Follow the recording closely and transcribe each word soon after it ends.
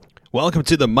Welcome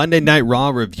to the Monday Night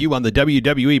Raw review on the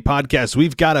WWE podcast.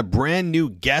 We've got a brand new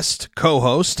guest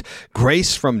co-host,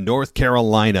 Grace from North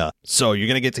Carolina. So you're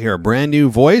going to get to hear a brand new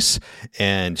voice,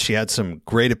 and she had some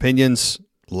great opinions,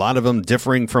 a lot of them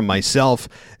differing from myself.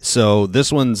 So this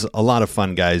one's a lot of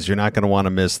fun, guys. You're not going to want to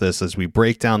miss this as we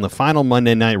break down the final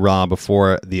Monday Night Raw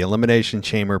before the Elimination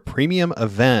Chamber premium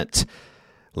event.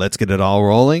 Let's get it all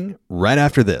rolling right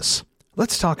after this.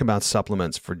 Let's talk about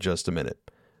supplements for just a minute.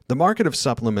 The market of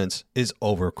supplements is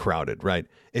overcrowded, right?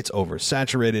 It's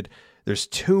oversaturated. There's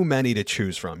too many to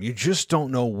choose from. You just don't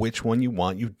know which one you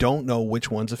want. You don't know which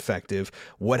one's effective,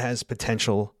 what has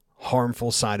potential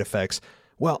harmful side effects.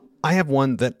 Well, I have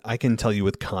one that I can tell you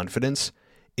with confidence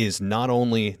is not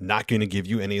only not going to give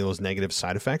you any of those negative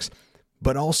side effects,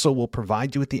 but also will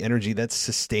provide you with the energy that's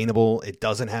sustainable. It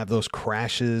doesn't have those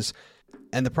crashes.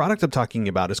 And the product I'm talking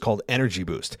about is called Energy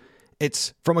Boost.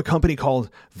 It's from a company called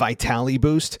Vitali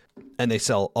Boost, and they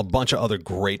sell a bunch of other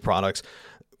great products.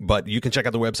 But you can check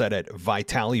out the website at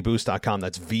vitaliboost.com.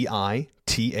 That's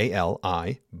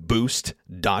VITALI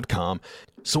boost.com.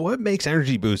 So what makes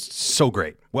Energy Boost so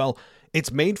great? Well,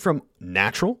 it's made from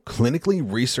natural, clinically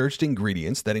researched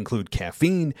ingredients that include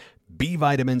caffeine, B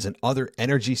vitamins, and other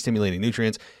energy-stimulating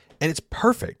nutrients. And it's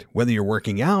perfect whether you're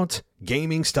working out,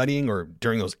 gaming, studying, or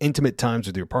during those intimate times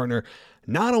with your partner.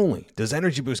 Not only does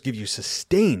Energy Boost give you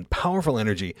sustained, powerful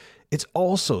energy, it's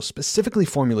also specifically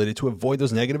formulated to avoid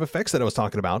those negative effects that I was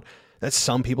talking about that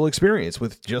some people experience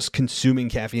with just consuming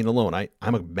caffeine alone.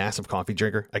 I'm a massive coffee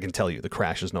drinker. I can tell you the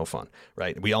crash is no fun,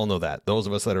 right? We all know that. Those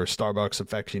of us that are Starbucks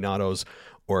aficionados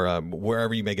or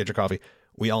wherever you may get your coffee,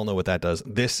 we all know what that does.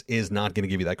 This is not going to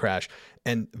give you that crash.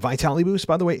 And Vitali Boost,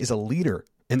 by the way, is a leader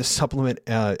in the supplement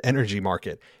energy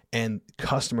market, and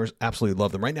customers absolutely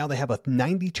love them. Right now, they have a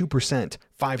 92%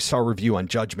 5-star review on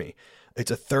Judge Me.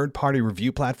 It's a third-party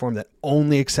review platform that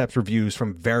only accepts reviews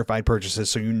from verified purchases,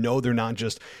 so you know they're not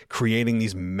just creating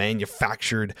these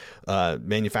manufactured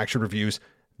reviews.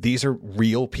 These are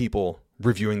real people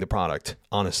reviewing the product,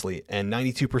 honestly, and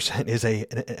 92% is an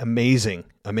amazing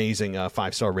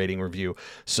 5-star rating review.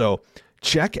 So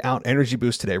check out Energy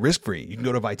Boost today, risk-free. You can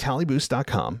go to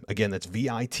vitaliboost.com. Again, that's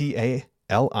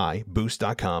VITALI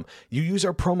boost.com. You use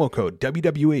our promo code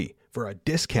WWE for a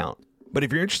discount. But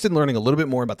if you're interested in learning a little bit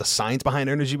more about the science behind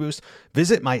Energy Boost,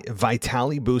 visit my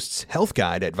Vitali Boost's health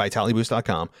guide at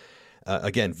vitaliboost.com.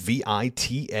 Again,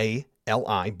 VITALI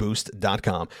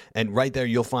boost.com. And right there,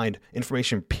 you'll find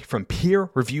information from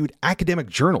peer-reviewed academic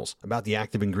journals about the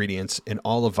active ingredients in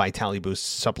all of Vitali Boost's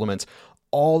supplements.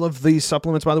 All of these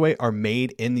supplements, by the way, are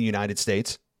made in the United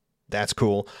States. That's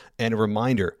cool. And a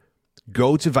reminder,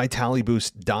 go to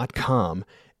vitaliboost.com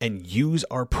and use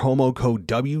our promo code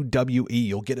WWE.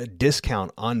 You'll get a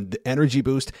discount on the Energy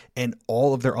Boost and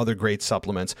all of their other great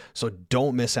supplements. So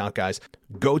don't miss out, guys.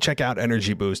 Go check out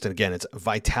Energy Boost. And again, it's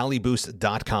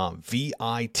vitaliboost.com,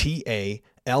 VITALI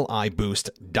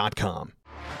boost.com.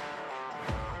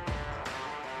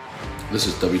 This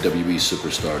is WWE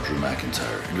superstar Drew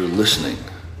McIntyre, and you're listening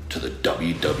to the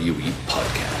WWE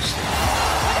Podcast.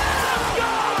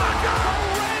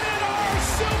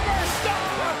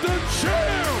 The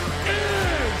champ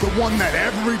is the one that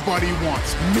everybody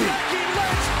wants, me. Becky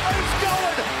Lynch is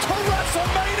going to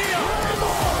WrestleMania.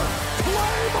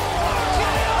 Claymore!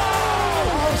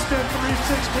 Austin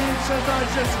 316 says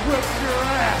I just whipped your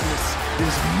ass.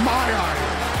 This is my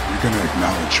iron. You're going to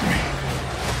acknowledge me.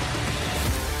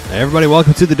 Hey everybody,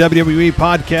 welcome to the WWE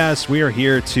podcast. We are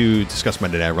here to discuss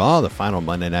Monday Night Raw, the final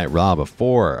Monday Night Raw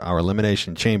before our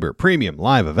Elimination Chamber premium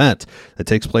live event that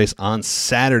takes place on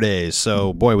Saturdays.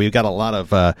 So, boy, we've got a lot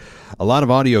of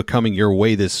audio coming your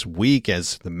way this week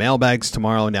as the mailbag's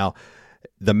tomorrow. Now,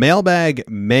 the mailbag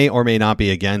may or may not be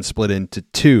again split into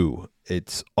two.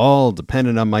 It's all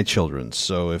dependent on my children.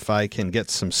 So, if I can get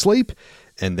some sleep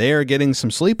and they are getting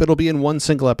some sleep, it'll be in one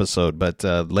single episode. But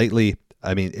lately,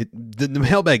 I mean, the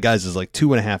mailbag, guys, is like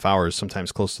 2.5 hours,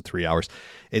 sometimes close to 3 hours.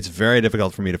 It's very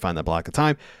difficult for me to find that block of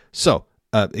time. So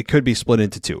it could be split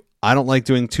into two. I don't like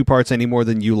doing two parts any more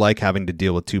than you like having to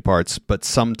deal with two parts, but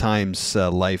sometimes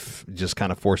life just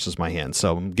kind of forces my hand.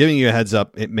 So I'm giving you a heads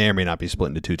up. It may or may not be split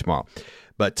into two tomorrow.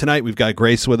 But tonight we've got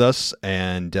Grace with us,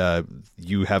 and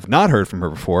you have not heard from her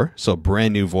before, so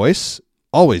brand new voice.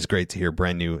 Always great to hear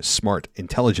brand new, smart,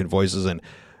 intelligent voices, and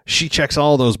she checks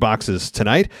all those boxes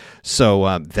tonight,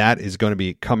 so that is going to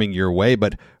be coming your way.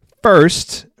 But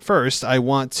first, I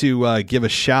want to give a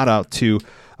shout out to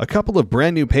a couple of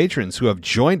brand new patrons who have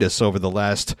joined us over the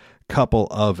last couple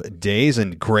of days,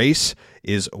 and Grace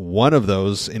is one of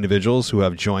those individuals who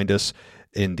have joined us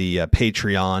in the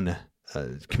Patreon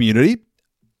community.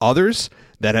 Others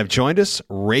that have joined us,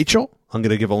 Rachel, I'm going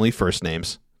to give only first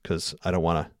names, because I don't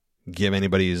want to give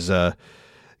anybody's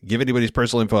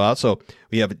personal info out. So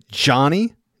we have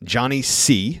Johnny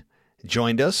C.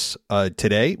 joined us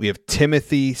today. We have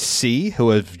Timothy C.,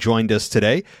 who have joined us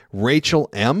today. Rachel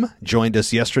M. joined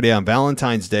us yesterday on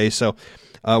Valentine's Day. So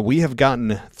we have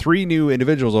gotten 3 new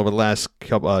individuals over the last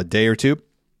day or two.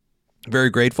 Very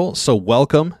grateful. So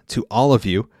welcome to all of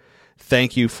you.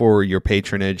 Thank you for your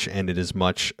patronage, and it is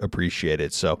much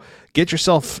appreciated. So get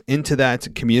yourself into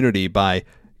that community by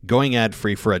going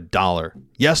ad-free for $1.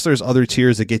 Yes, there's other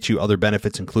tiers that get you other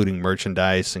benefits, including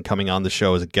merchandise and coming on the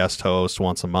show as a guest host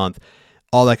once a month,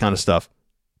 all that kind of stuff.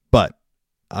 But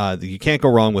you can't go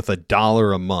wrong with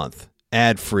 $1 a month,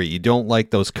 ad-free. You don't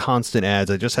like those constant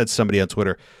ads. I just had somebody on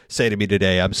Twitter say to me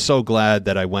today, I'm so glad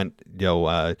that I went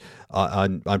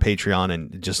on Patreon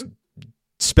and just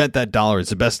spent that $1. It's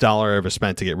the best $1 I ever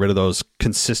spent to get rid of those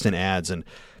consistent ads, and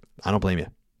I don't blame you.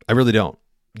 I really don't.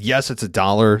 Yes, it's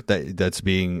 $1 that's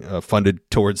being funded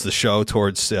towards the show,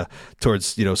 towards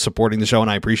supporting the show,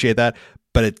 and I appreciate that.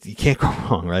 But you can't go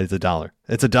wrong, right? It's $1.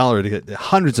 It's $1 to get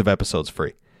hundreds of episodes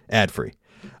free, ad free.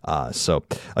 So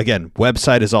again,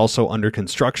 website is also under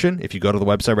construction. If you go to the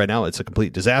website right now, it's a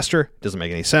complete disaster. It doesn't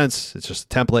make any sense. It's just a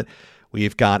template.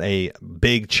 We've got a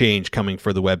big change coming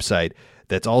for the website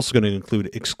that's also going to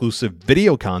include exclusive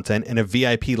video content and a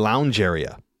VIP lounge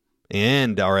area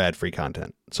and our ad-free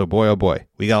content. So boy, oh boy,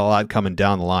 we got a lot coming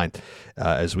down the line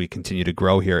as we continue to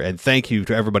grow here. And thank you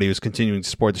to everybody who's continuing to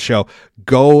support the show.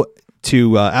 Go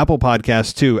to Apple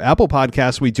Podcasts too. Apple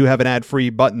Podcasts, we do have an ad-free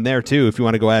button there too. If you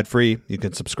want to go ad-free, you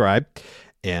can subscribe.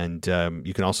 And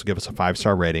you can also give us a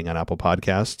 5-star rating on Apple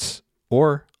Podcasts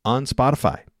or on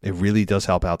Spotify. It really does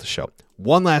help out the show.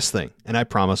 One last thing, and I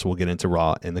promise we'll get into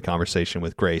Raw in the conversation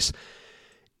with Grace,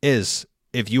 is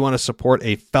if you want to support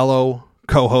a fellow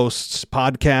co-host's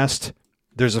podcast,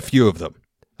 there's a few of them.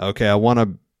 Okay, I want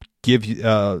to give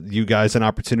you guys an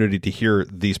opportunity to hear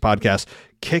these podcasts.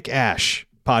 Kick Ash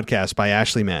podcast by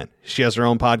Ashley Mann. She has her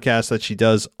own podcast that she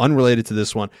does unrelated to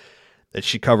this one that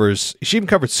she covers. She even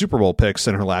covered Super Bowl picks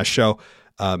in her last show.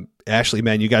 Ashley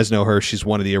Mann, you guys know her. She's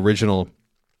one of the OGs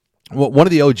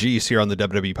here on the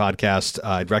WWE podcast.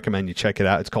 I'd recommend you check it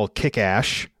out. It's called Kick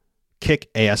Ash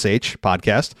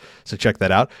podcast. So check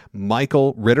that out.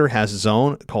 Michael Ritter has his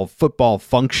own called Football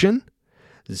Function.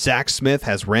 Zach Smith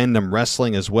has Random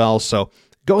Wrestling as well. So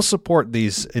go support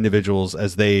these individuals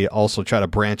as they also try to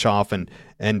branch off and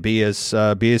be as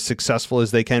successful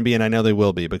as they can be. And I know they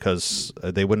will be, because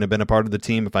they wouldn't have been a part of the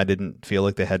team if I didn't feel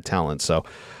like they had talent. So,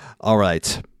 all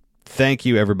right. Thank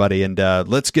you, everybody. And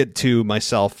let's get to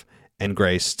myself and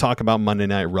Grace talk about Monday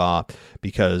Night Raw,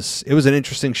 because it was an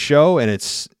interesting show, and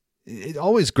it's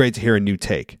always great to hear a new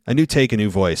take, a new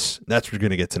voice. That's what we're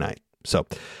going to get tonight. So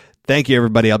thank you,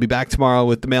 everybody. I'll be back tomorrow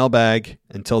with the mailbag.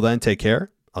 Until then, take care.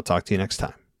 I'll talk to you next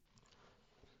time.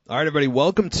 All right, everybody.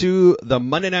 Welcome to the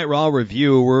Monday Night Raw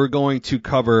review. We're going to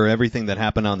cover everything that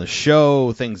happened on the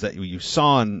show, things that you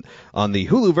saw on the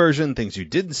Hulu version, things you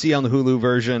didn't see on the Hulu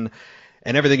version,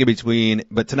 and everything in between.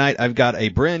 But tonight, I've got a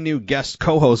brand new guest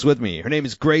co-host with me. Her name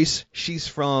is Grace. She's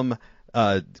from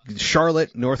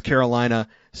Charlotte, North Carolina.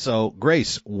 So,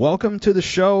 Grace, welcome to the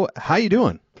show. How you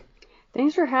doing?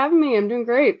 Thanks for having me. I'm doing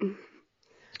great.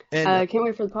 And I can't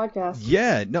wait for the podcast.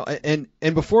 Yeah, no, and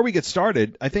before we get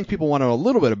started, I think people want to know a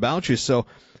little bit about you. So,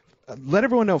 let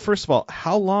everyone know, first of all,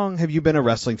 how long have you been a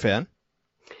wrestling fan?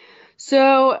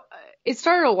 So, it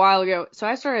started a while ago. So,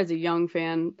 I started as a young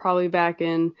fan, probably back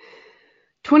in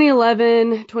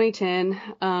 2011,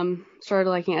 2010. Started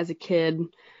liking it as a kid.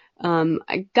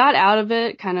 I got out of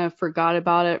it, kind of forgot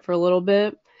about it for a little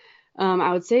bit.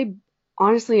 I would say,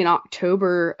 honestly, in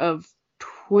October of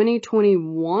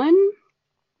 2021,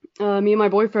 me and my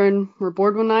boyfriend were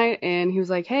bored one night, and he was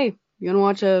like, hey, you want to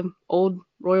watch a old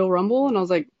Royal Rumble? And I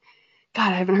was like,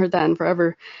 God, I haven't heard that in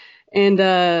forever. And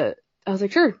I was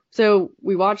like, sure. So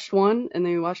we watched 1, and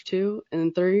then we watched 2, and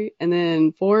then 3, and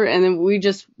then 4, and then we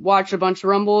just watched a bunch of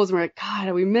Rumbles, and we're like,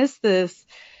 God, we missed this.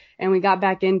 And we got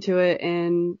back into it,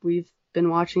 and we've been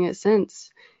watching it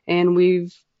since. And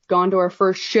we've gone to our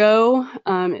first show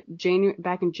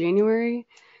back in January.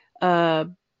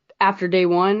 After day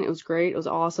 1, it was great. It was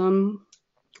awesome.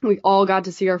 We all got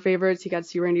to see our favorites. You got to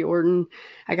see Randy Orton.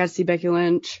 I got to see Becky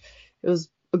Lynch. It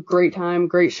was a great time,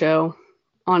 great show.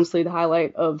 Honestly, the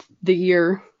highlight of the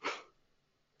year.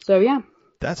 So, yeah.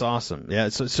 That's awesome. Yeah.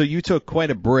 So you took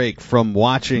quite a break from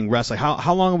watching wrestling.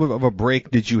 How long of a break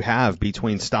did you have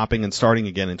between stopping and starting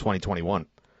again in 2021?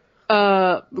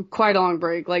 Quite a long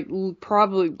break,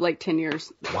 probably 10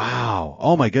 years. Wow.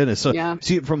 Oh my goodness. So yeah.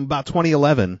 See, from about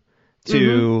 2011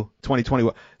 to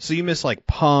 2021. So you missed like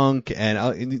Punk,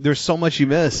 and there's so much you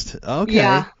missed. Okay.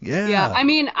 Yeah. I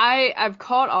mean, I've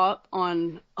caught up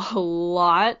on a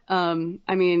lot.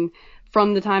 I mean,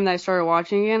 from the time that I started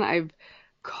watching again, I've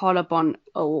caught up on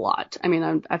a lot. I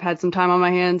mean, I've had some time on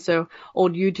my hands, so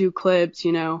old YouTube clips,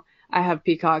 I have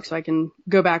Peacock, so I can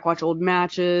go back, watch old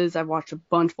matches. I've watched a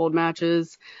bunch of old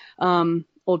matches,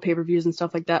 old pay-per-views and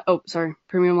stuff like that. Oh, sorry,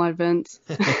 premium live events.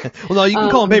 Well, no, you can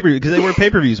call them pay-per-view because they were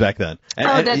pay-per-views back then.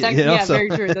 Very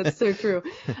true. That's so true.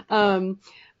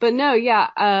 But no, yeah.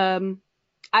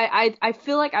 I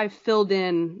feel like I filled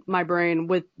in my brain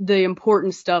with the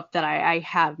important stuff that I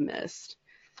have missed.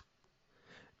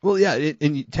 Well, yeah,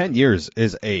 in 10 years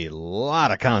is a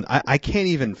lot of content. I can't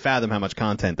even fathom how much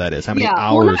content that is, how many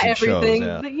hours not of shows.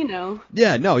 But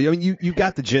Yeah, no, I mean, you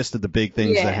got the gist of the big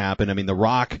things that happened. I mean, The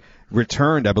Rock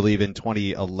returned, I believe, in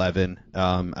 2011.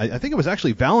 I think it was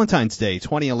actually Valentine's Day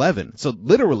 2011. So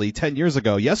literally 10 years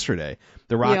ago yesterday,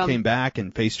 The Rock came back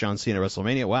and faced John Cena at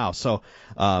WrestleMania. Wow. So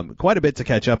quite a bit to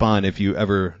catch up on if you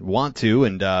ever want to.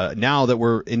 And now that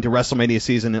we're into WrestleMania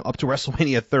season and up to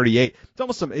WrestleMania 38, it's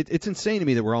almost it's insane to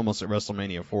me that we're almost at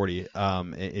WrestleMania 40.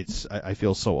 I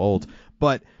feel so old.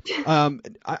 But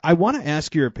I want to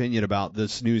ask your opinion about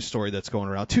this news story that's going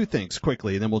around. Two things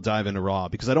quickly, and then we'll dive into Raw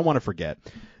because I don't want to forget.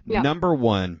 Yeah. Number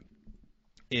one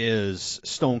is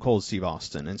Stone Cold Steve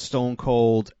Austin. And Stone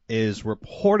Cold is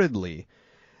reportedly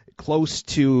close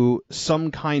to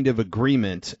some kind of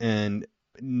agreement and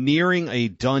nearing a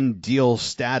done deal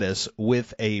status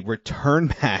with a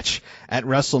return match at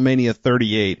WrestleMania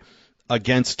 38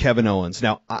 against Kevin Owens.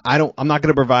 Now, I'm not going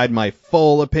to provide my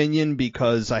full opinion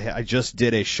because I just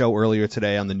did a show earlier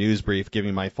today on the news brief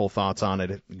giving my full thoughts on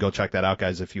it. Go check that out,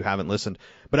 guys, if you haven't listened.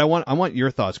 But I want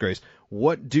your thoughts, Grace.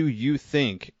 What do you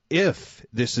think, if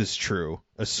this is true,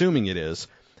 assuming it is,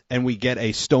 and we get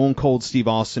a Stone Cold Steve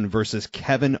Austin versus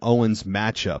Kevin Owens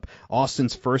matchup,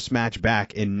 Austin's first match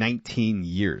back in 19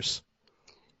 years?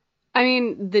 I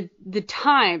mean, the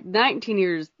time, 19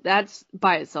 years, that's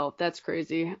by itself, that's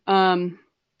crazy.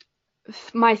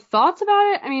 My thoughts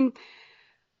about it, I mean,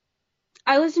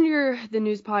 I listened to the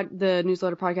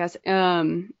newsletter podcast,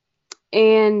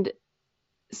 and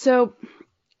so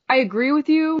I agree with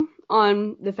you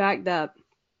on the fact that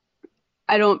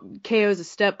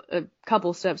KO's a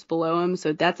couple steps below him,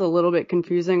 so that's a little bit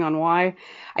confusing on why.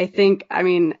 I think, I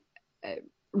mean,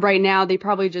 right now they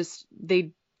probably did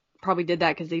that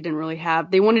because they didn't really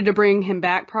they wanted to bring him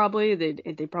back probably.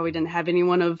 They probably didn't have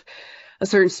anyone of a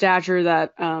certain stature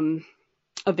that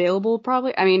available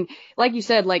probably. I mean, like you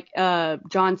said, like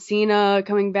John Cena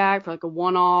coming back for like a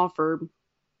one-off or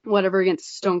whatever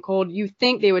against Stone Cold, you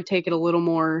think they would take it a little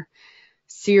more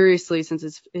seriously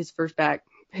since his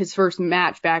first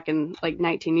match back in like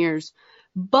 19 years.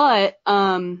 But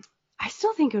I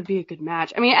still think it would be a good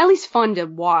match. I mean, at least fun to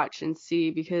watch and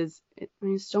see because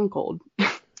it's Stone Cold.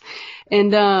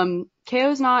 And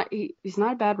KO's he's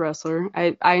not a bad wrestler.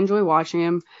 I enjoy watching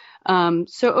him.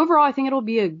 So overall, I think it'll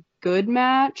be a good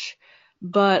match.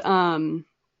 But I'm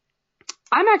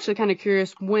actually kind of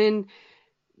curious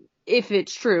if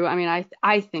it's true. I mean,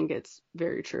 I think it's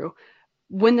very true.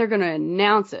 When they're going to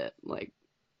announce it, like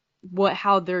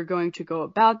how they're going to go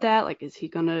about that. Like, is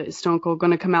Stone Cold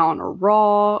going to come out on a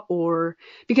Raw? Or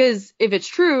because if it's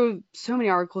true, so many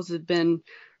articles have been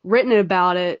written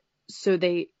about it. So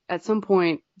at some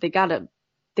point they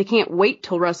can't wait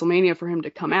till WrestleMania for him to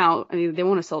come out. I mean, they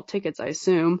want to sell tickets, I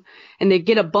assume, and they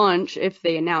get a bunch if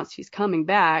they announce he's coming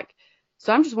back.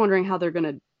 So I'm just wondering how they're going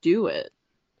to do it.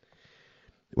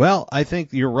 Well, I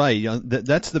think you're right.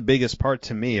 That's the biggest part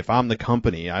to me. If I'm the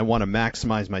company, I want to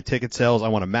maximize my ticket sales. I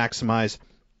want to maximize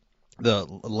the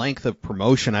length of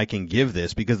promotion I can give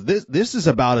this, because this is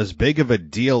about as big of a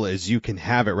deal as you can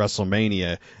have at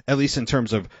WrestleMania, at least in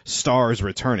terms of stars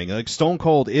returning. Like, Stone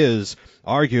Cold is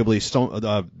arguably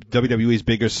WWE's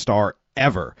biggest star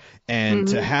ever, and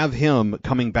to have him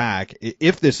coming back,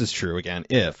 if this is true, again,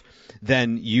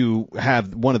 then you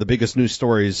have one of the biggest news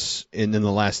stories in the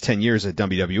last 10 years at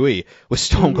WWE, with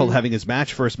Stone Cold having his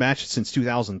first match since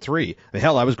 2003.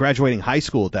 Hell, I was graduating high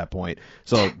school at that point,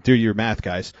 so do your math,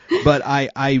 guys. But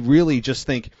I really just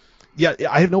think,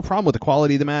 I have no problem with the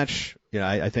quality of the match.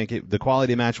 I think the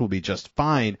quality of the match will be just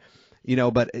fine.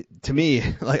 But to me,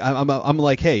 like, I'm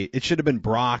like, hey, it should have been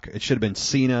Brock, it should have been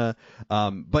Cena.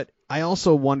 But I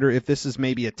also wonder if this is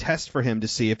maybe a test for him to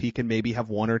see if he can maybe have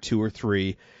one or two or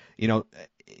three,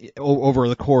 over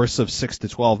the course of 6 to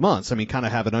 12 months. I mean, kind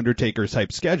of have an Undertaker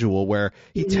type schedule where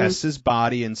he tests his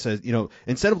body and says,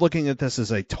 instead of looking at this as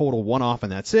a total one-off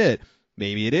and that's it,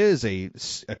 maybe it is a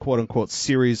quote unquote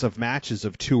series of matches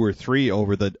of 2 or 3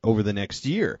 over the next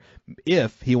year,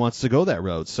 if he wants to go that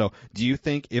road. So do you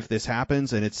think if this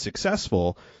happens and it's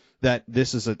successful, that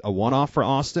this is a one-off for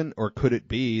Austin, or could it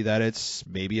be that it's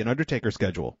maybe an Undertaker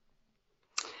schedule?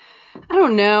 I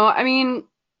don't know. I mean,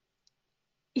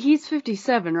 he's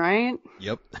 57, right?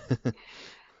 Yep.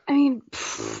 I mean,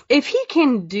 if he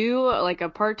can do like a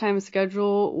part-time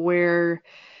schedule where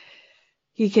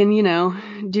he can,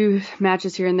 do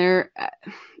matches here and there,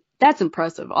 that's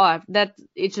impressive.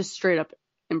 It's just straight up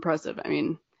impressive. I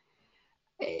mean,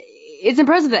 it's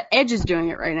impressive that Edge is doing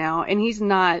it right now, and he's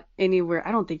not anywhere.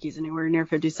 I don't think he's anywhere near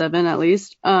 57, at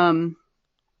least.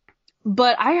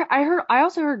 But I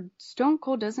also heard Stone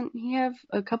Cold, doesn't he have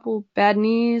a couple bad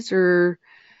knees or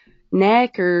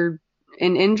neck or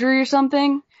an injury or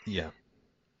something? Yeah.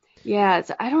 Yeah.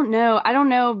 I don't know. I don't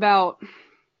know about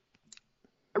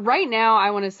right now.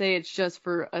 I want to say it's just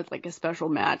for a special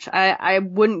match. I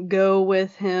wouldn't go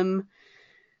with him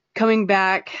coming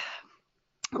back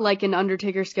like an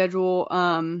Undertaker schedule,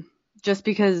 just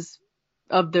because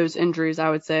of those injuries. I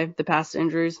would say the past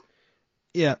injuries.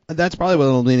 Yeah, that's probably what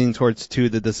I'm leaning towards, too,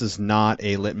 that this is not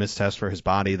a litmus test for his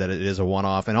body, that it is a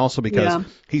one-off, and also because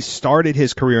he started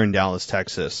his career in Dallas,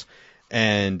 Texas,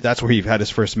 and that's where he had his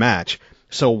first match.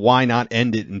 So why not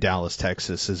end it in Dallas,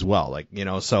 Texas as well?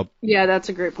 So... Yeah, that's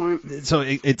a great point. So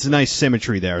it's a nice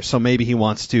symmetry there. So maybe he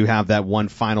wants to have that one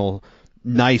final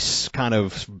nice kind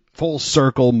of full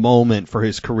circle moment for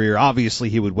his career. Obviously,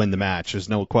 he would win the match. There's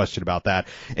no question about that.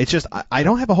 It's just I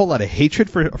don't have a whole lot of hatred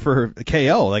for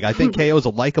KO. Like, I think KO is a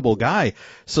likable guy.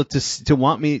 So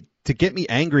to get me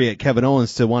angry at Kevin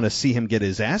Owens, to want to see him get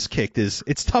his ass kicked,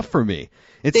 it's tough for me.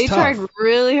 They tried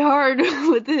really hard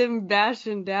with him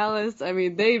bashing Dallas. I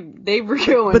mean, they were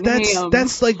going. But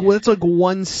that's like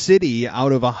one city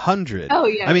out of 100. Oh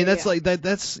yeah. I mean, that's like that.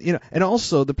 That's and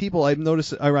also the people I've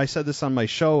noticed. I said this on my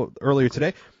show earlier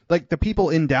today. Like, the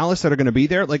people in Dallas that are going to be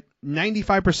there, like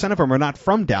 95% of them are not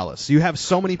from Dallas. You have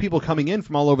so many people coming in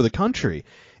from all over the country.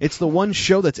 It's the one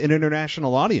show that's an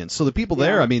international audience. So the people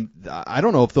there, I mean, I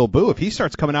don't know if they'll boo. If he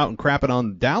starts coming out and crapping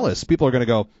on Dallas, people are going to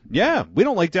go, yeah, we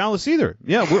don't like Dallas either.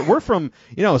 Yeah, we're from,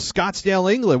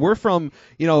 Scottsdale, England. We're from,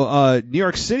 New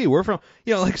York City. We're from,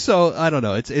 so I don't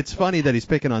know. It's funny that he's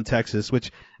picking on Texas,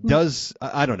 which does,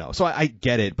 I don't know. So I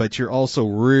get it, but you're also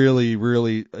really,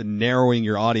 really narrowing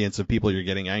your audience of people you're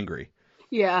getting angry.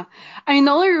 Yeah. I mean,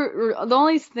 the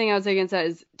only thing I would say against that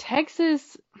is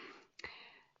Texas.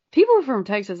 People from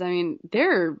Texas, I mean,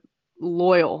 they're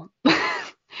loyal.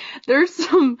 They're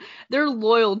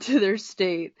loyal to their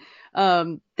state.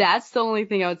 That's the only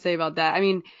thing I would say about that. I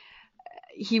mean,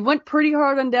 he went pretty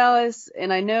hard on Dallas,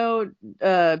 and I know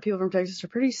people from Texas are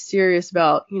pretty serious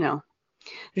about,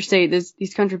 their state.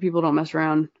 These country people don't mess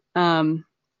around.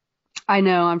 I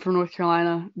know, I'm from North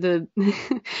Carolina.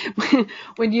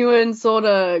 When you insult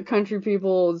a country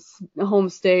people's home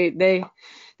state, they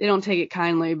don't take it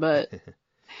kindly, but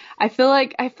I feel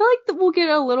like that we'll get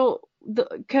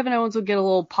Kevin Owens will get a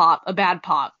little pop, a bad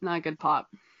pop, not a good pop.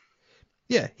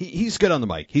 Yeah, he's good on the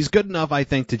mic. He's good enough, I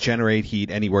think, to generate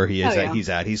heat anywhere he is. He's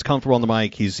at. He's comfortable on the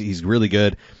mic. He's really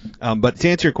good. But to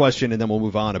answer your question, and then we'll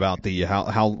move on about the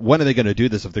how when are they going to do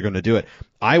this, if they're going to do it?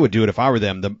 I would do it if I were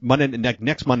them. The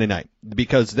next Monday night,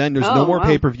 because then there's no more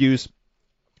pay-per-views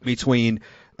between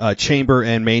Chamber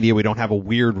and Mania. We don't have a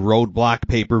weird roadblock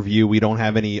pay-per-view. We don't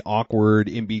have any awkward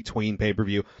in-between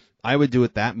pay-per-view. I would do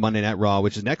it that Monday Night Raw,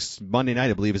 which is next Monday night,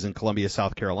 I believe, is in Columbia,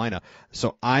 South Carolina.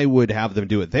 So I would have them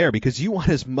do it there, because you want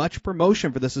as much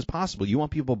promotion for this as possible. You want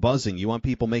people buzzing. You want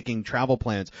people making travel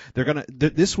plans.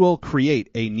 This will create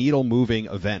a needle-moving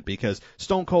event, because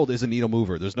Stone Cold is a needle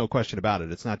mover. There's no question about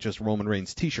it. It's not just Roman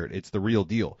Reigns' T-shirt. It's the real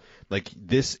deal. Like,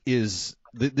 this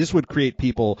would create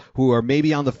people who are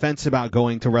maybe on the fence about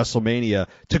going to WrestleMania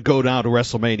to go down to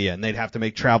WrestleMania, and they'd have to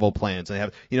make travel plans.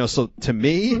 And so to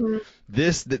me,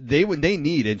 they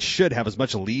need and should have as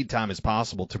much lead time as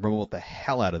possible to promote the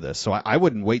hell out of this. So I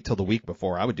wouldn't wait till the week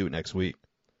before. I would do it next week.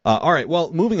 All right.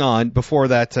 Well, moving on, before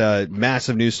that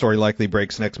massive news story likely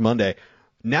breaks next Monday,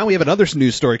 now we have another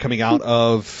news story coming out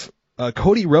of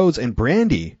Cody Rhodes and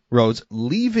Brandi Rhodes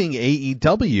leaving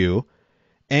AEW.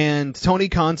 And Tony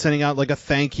Khan sending out like a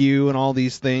thank you and all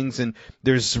these things. And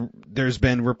there's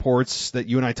been reports that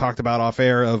you and I talked about off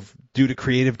air of due to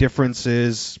creative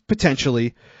differences,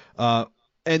 potentially.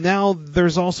 And now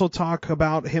there's also talk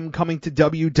about him coming to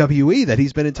WWE, that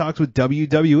he's been in talks with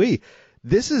WWE.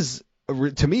 This is,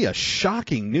 to me, a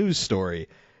shocking news story.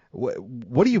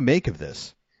 What do you make of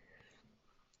this?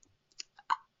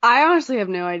 I honestly have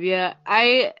no idea.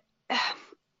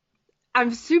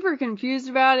 I'm super confused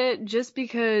about it just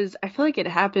because I feel like it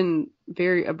happened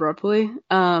very abruptly.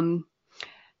 And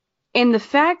the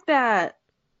fact that,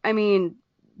 I mean,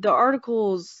 the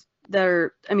articles that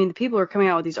are, I mean, the people who are coming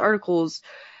out with these articles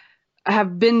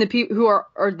have been the people who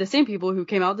are the same people who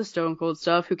came out with the Stone Cold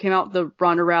stuff, who came out with the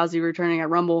Ronda Rousey returning at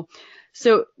Rumble.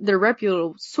 So they're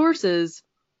reputable sources.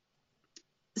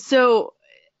 So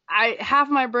half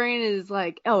my brain is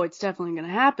like, oh, it's definitely going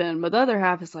to happen. But the other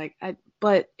half is like,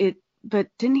 but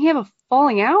didn't he have a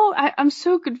falling out? I'm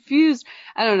so confused.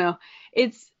 I don't know.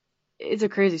 It's a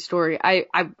crazy story. I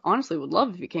honestly would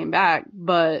love if he came back,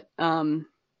 but I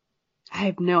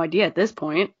have no idea at this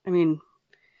point. I mean,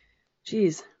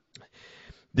 geez.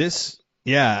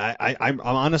 I'm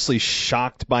honestly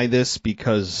shocked by this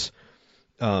because,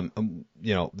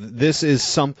 this is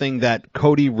something that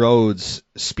Cody Rhodes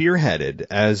spearheaded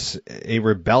as a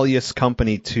rebellious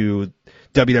company to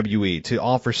WWE, to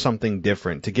offer something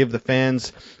different, to give the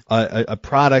fans a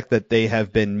product that they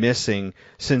have been missing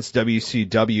since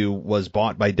WCW was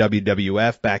bought by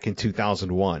WWF back in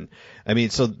 2001. I mean,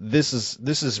 so this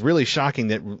is really shocking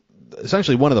that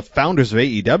essentially one of the founders of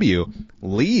AEW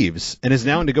leaves and is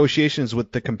now in negotiations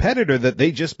with the competitor that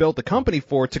they just built the company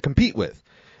for to compete with.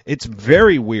 It's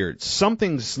very weird.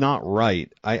 Something's not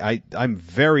right. I'm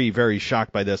very, very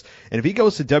shocked by this. And if he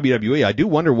goes to WWE, I do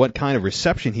wonder what kind of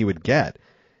reception he would get.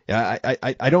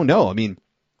 I don't know. I mean,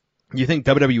 you think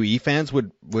WWE fans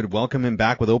would welcome him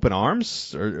back with open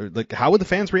arms? Or like, how would the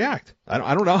fans react? I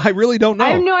don't know. I really don't know.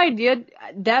 I have no idea.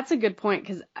 That's a good point,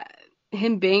 because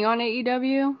him being on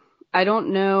AEW, I don't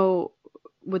know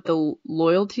with the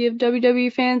loyalty of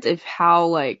WWE fans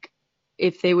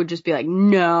if they would just be like,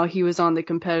 no, he was on the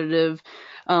competitive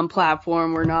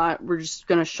platform, we're just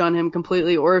gonna shun him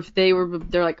completely, or if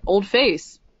they're like, old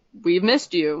face, we've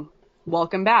missed you,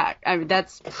 welcome back. I mean,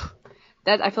 that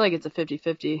I feel like it's a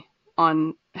 50-50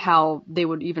 on how they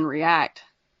would even react.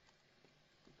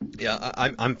 Yeah,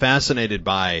 I'm fascinated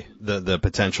by the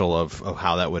potential of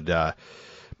how that would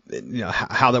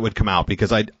how that would come out,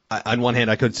 because on one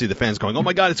hand I could see the fans going, oh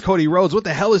my God, it's Cody Rhodes, what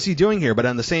the hell is he doing here? But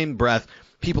on the same breath,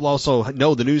 people also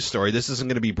know the news story. This isn't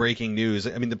going to be breaking news.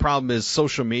 I mean, the problem is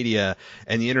social media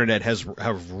and the internet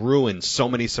have ruined so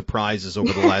many surprises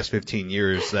over the last 15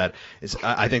 years that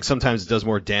I think sometimes it does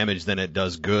more damage than it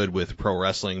does good with pro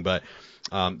wrestling. But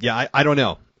I don't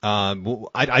know.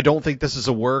 I don't think this is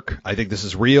a work. I think this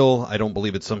is real. I don't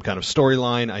believe it's some kind of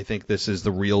storyline. I think this is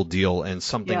the real deal, and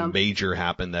something major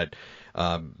happened that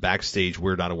backstage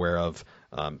we're not aware of.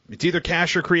 It's either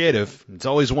cash or creative. It's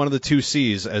always one of the two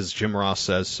C's, as Jim Ross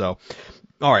says. So,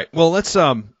 all right. Well, let's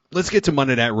get to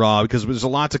Monday Night Raw, because there's a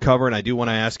lot to cover, and I do want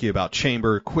to ask you about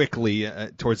Chamber quickly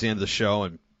towards the end of the show,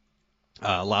 and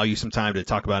allow you some time to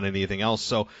talk about anything else.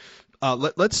 So,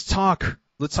 let's talk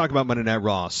about Monday Night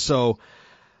Raw. So,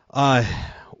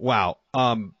 wow.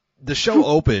 The show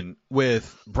opened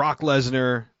with Brock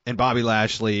Lesnar and Bobby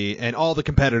Lashley and all the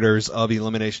competitors of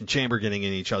Elimination Chamber getting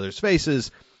in each other's faces.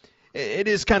 It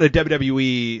is kind of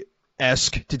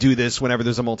WWE-esque to do this whenever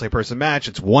there's a multi-person match.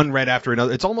 It's one right after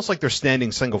another. It's almost like they're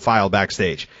standing single file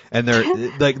backstage, and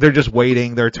they're just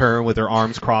waiting their turn with their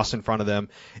arms crossed in front of them.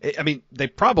 I mean, they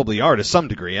probably are to some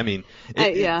degree. I mean,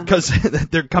 because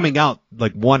they're coming out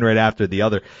like one right after the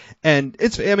other, and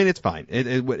it's fine. It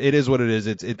is what it is.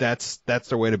 That's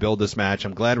their way to build this match.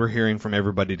 I'm glad we're hearing from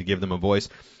everybody to give them a voice.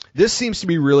 This seems to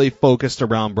be really focused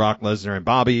around Brock Lesnar and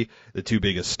Bobby, the two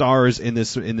biggest stars in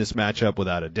this matchup,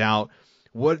 without a doubt.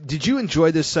 What did you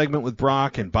enjoy this segment with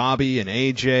Brock and Bobby and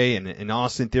AJ and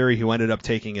Austin Theory, who ended up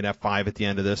taking an F5 at the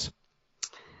end of this?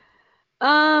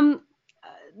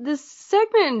 This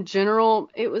segment in general,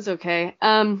 it was okay.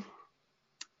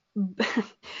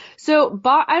 So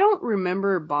I don't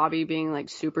remember Bobby being like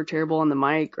super terrible on the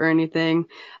mic or anything.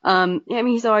 I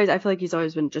mean, I feel like he's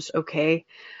always been just okay.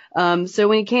 So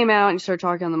when he came out and started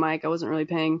talking on the mic, I wasn't really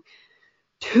paying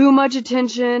too much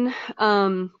attention.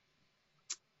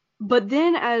 But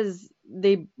then as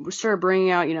they started bringing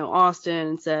out, Austin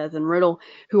and Seth and Riddle,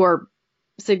 who are,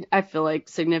 I feel like,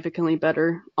 significantly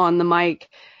better on the mic,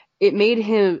 it made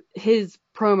his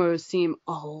promos seem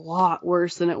a lot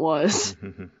worse than it was.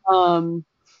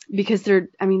 Because they're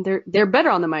better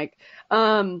on the mic.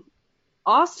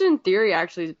 Austin Theory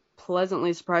actually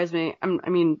pleasantly surprised me.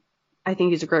 I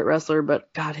think he's a great wrestler,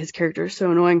 but God, his character is so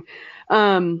annoying.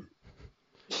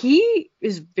 He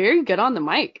is very good on the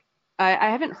mic.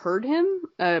 I haven't heard him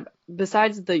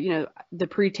besides the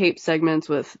pre-tape segments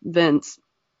with Vince,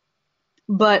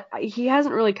 but he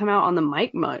hasn't really come out on the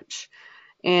mic much,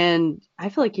 and I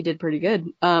feel like he did pretty good.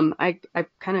 I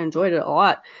kind of enjoyed it a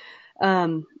lot,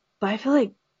 but I feel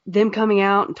like them coming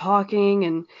out and talking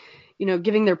and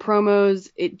giving their promos,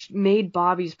 it made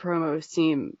Bobby's promos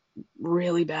seem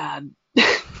really bad.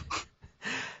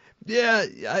 Yeah,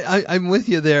 I'm with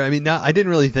you there. I mean, I didn't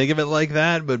really think of it like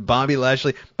that, but Bobby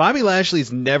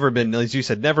Lashley's never been, as you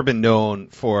said, never been known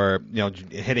for,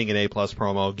 hitting an A+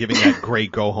 promo, giving that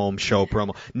great go home show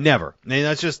promo. Never. I mean,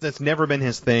 that's never been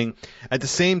his thing. At the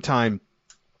same time,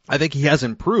 I think he has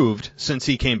improved since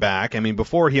he came back. I mean,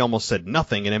 before he almost said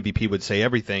nothing and MVP would say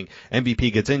everything.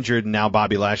 MVP gets injured and now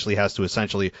Bobby Lashley has to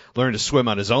essentially learn to swim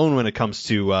on his own when it comes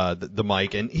to the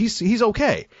mic, and he's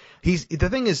okay. The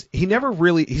thing is,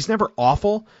 he's never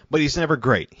awful, but he's never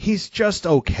great. He's just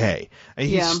okay. And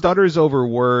he stutters over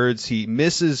words, he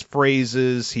misses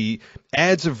phrases, he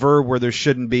adds a verb where there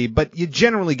shouldn't be, but you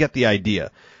generally get the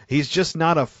idea. He's just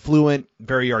not a fluent,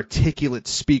 very articulate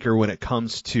speaker when it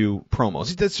comes to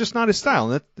promos. That's just not his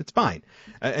style, and that's fine.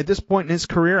 At this point in his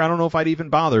career, I don't know if I'd even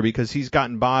bother, because he's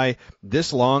gotten by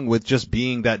this long with just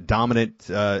being that dominant,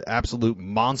 absolute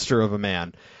monster of a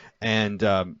man. And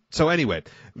so anyway,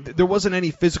 there wasn't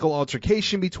any physical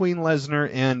altercation between Lesnar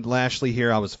and Lashley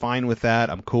here. I was fine with that.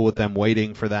 I'm cool with them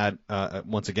waiting for that,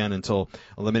 once again, until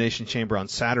Elimination Chamber on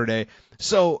Saturday.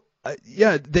 So...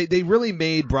 they really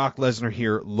made Brock Lesnar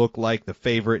here look like the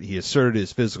favorite. He asserted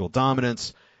his physical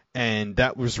dominance, and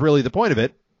that was really the point of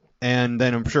it. And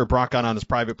then I'm sure Brock got on his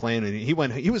private plane, and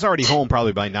he was already home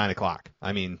probably by 9:00.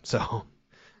 I mean, so.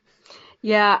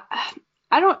 Yeah,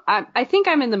 I think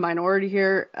I'm in the minority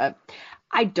here.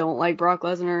 I don't like Brock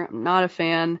Lesnar. I'm not a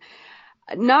fan.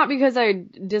 Not because I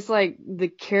dislike the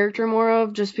character more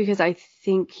of, just because I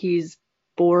think he's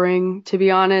boring, to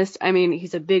be honest. I mean,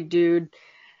 he's a big dude.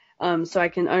 So I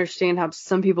can understand how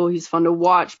some people he's fun to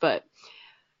watch, but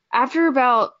after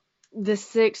about the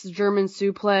 6th German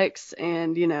suplex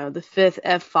and, the 5th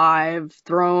F5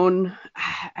 thrown,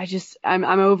 I'm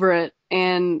over it.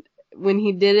 And when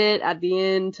he did it at the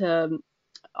end to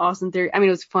Austin Theory, I mean,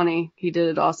 it was funny. He did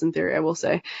it to Austin Theory, I will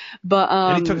say, but,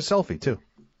 and he took a selfie too.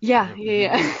 Yeah.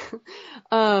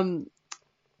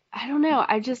 I don't know.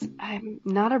 I'm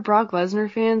not a Brock Lesnar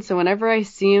fan, so whenever I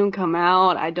see him come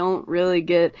out, I don't really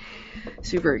get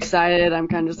super excited. I'm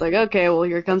kind of just like, okay, well,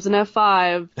 here comes an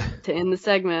F5 to end the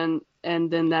segment,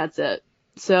 and then that's it.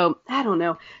 So, I don't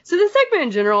know. So the segment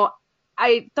in general,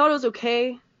 I thought it was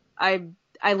okay.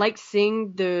 I like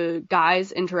seeing the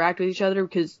guys interact with each other,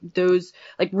 because those,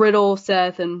 like Riddle,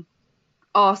 Seth, and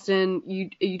Austin,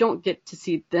 you don't get to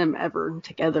see them ever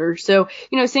together. So,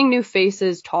 seeing new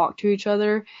faces talk to each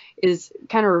other is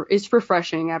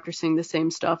refreshing after seeing the same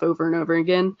stuff over and over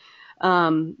again.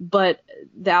 But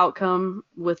the outcome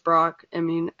with Brock, I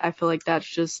mean, I feel like that's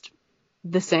just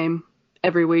the same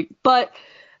every week. But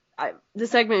the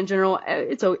segment in general,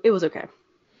 it was okay.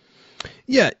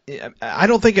 Yeah, I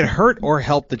don't think it hurt or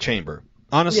helped the Chamber.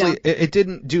 Honestly, it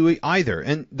didn't do either,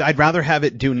 and I'd rather have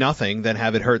it do nothing than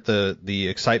have it hurt the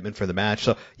excitement for the match.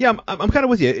 So yeah, I'm kind of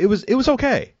with you. It was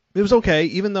okay. It was okay,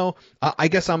 even though I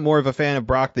guess I'm more of a fan of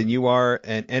Brock than you are.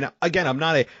 And again, I'm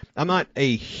not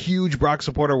a huge Brock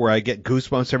supporter where I get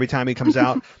goosebumps every time he comes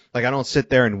out. Like, I don't sit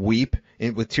there and weep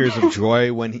with tears of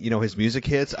joy when his music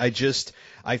hits.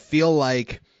 I feel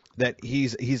like that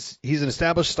he's an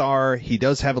established star. He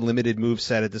does have a limited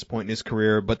moveset at this point in his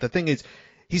career, but the thing is,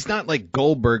 he's not like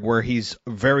Goldberg, where he's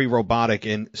very robotic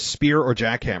in spear or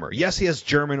jackhammer. Yes, he has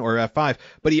German or F5,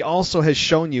 but he also has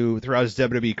shown you throughout his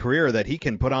WWE career that he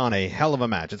can put on a hell of a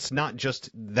match. It's not just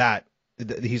that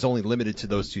he's only limited to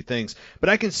those two things. But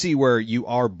I can see where you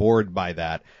are bored by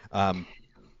that. And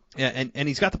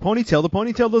he's got the ponytail. The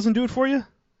ponytail doesn't do it for you?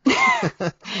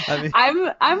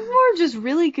 I'm more just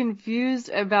really confused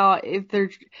about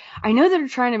I know they're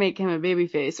trying to make him a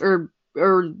babyface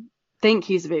or think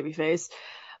he's a babyface,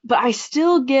 but I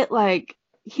still get like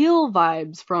heel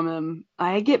vibes from him.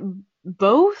 I get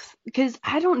both, because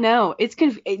I don't know.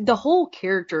 The whole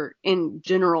character in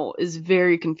general is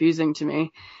very confusing to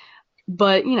me,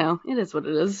 but it is what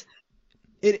it is.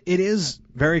 It is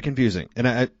very confusing,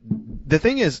 and the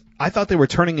thing is, I thought they were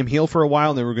turning him heel for a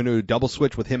while, and they were going to double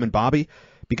switch with him and Bobby,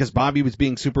 because Bobby was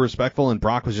being super respectful, and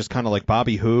Brock was just kind of like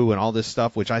Bobby who and all this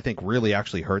stuff, which I think really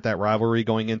actually hurt that rivalry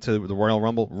going into the Royal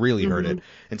Rumble. Really hurt it,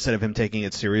 instead of him taking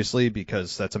it seriously,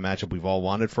 because that's a matchup we've all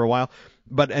wanted for a while.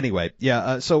 But anyway,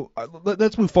 so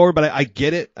let's move forward. But I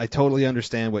get it. I totally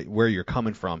understand where you're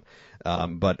coming from.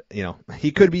 But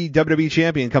he could be WWE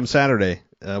champion come Saturday.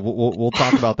 We'll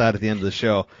talk about that at the end of the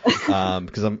show,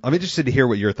 because I'm interested to hear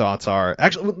what your thoughts are.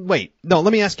 Actually, wait, no,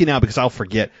 let me ask you now, because I'll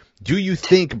forget. Do you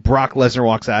think Brock Lesnar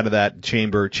walks out of that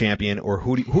Chamber champion, or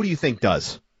who do you think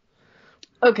does?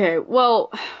 Okay,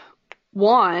 well,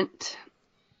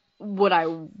 what I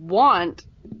want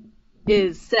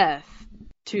is Seth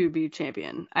to be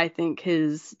champion. I think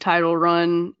his title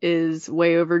run is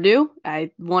way overdue.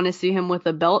 I want to see him with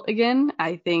a belt again.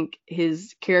 I think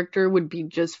his character would be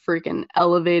just freaking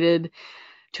elevated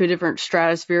to a different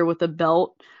stratosphere with a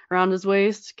belt around his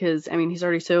waist, because I mean he's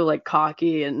already so like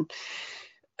cocky and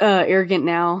arrogant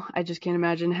now. I just can't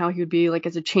imagine how he would be like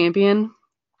as a champion.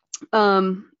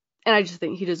 And I just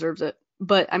think he deserves it.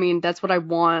 But I mean, that's what I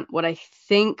want. What I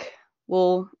think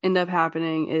will end up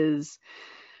happening is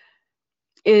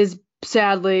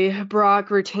sadly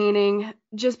Brock retaining,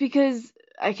 just because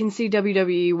I can see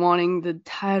WWE wanting the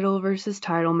title versus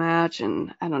title match,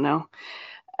 and I don't know.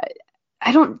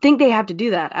 I don't think they have to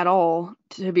do that at all,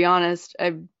 to be honest.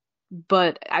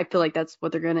 But I feel like that's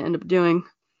what they're going to end up doing.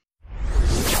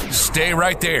 Stay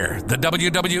right there. The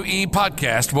WWE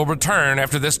podcast will return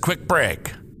after this quick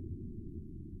break.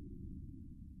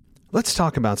 Let's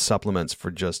talk about supplements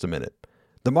for just a minute.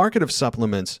 The market of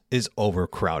supplements is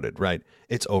overcrowded, right?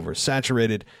 It's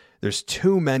oversaturated. There's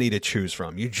too many to choose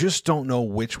from. You just don't know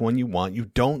which one you want. You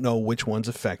don't know which one's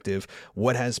effective,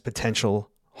 what has potential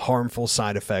harmful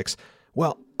side effects.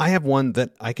 Well, I have one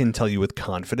that I can tell you with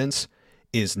confidence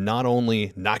is not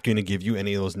only not going to give you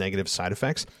any of those negative side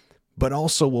effects, but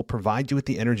also will provide you with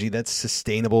the energy that's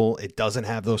sustainable. It doesn't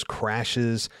have those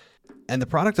crashes. And the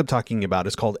product I'm talking about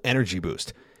is called Energy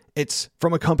Boost. It's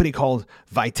from a company called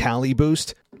Vitali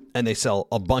Boost, and they sell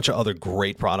a bunch of other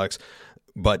great products.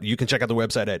 But you can check out the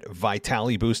website at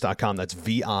vitaliboost.com. That's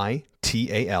VITALI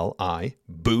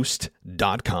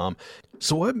boost.com.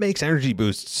 So what makes Energy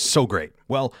Boost so great?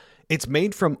 Well, it's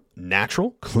made from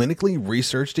natural, clinically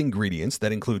researched ingredients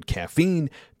that include caffeine,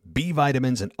 B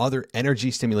vitamins, and other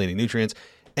energy-stimulating nutrients.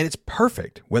 And it's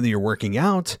perfect whether you're working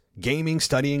out, gaming,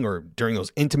 studying, or during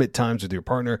those intimate times with your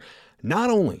partner.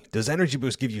 Not only does Energy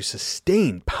Boost give you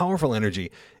sustained, powerful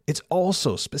energy, it's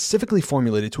also specifically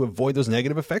formulated to avoid those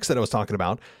negative effects that I was talking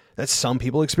about that some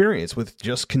people experience with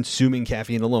just consuming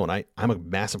caffeine alone. I'm a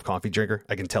massive coffee drinker.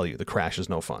 I can tell you the crash is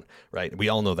no fun, right? We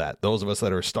all know that. Those of us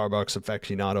that are Starbucks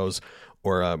aficionados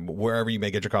or wherever you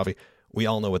may get your coffee, we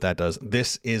all know what that does.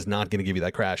 This is not going to give you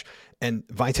that crash. And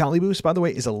Vitali Boost, by the way,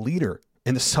 is a leader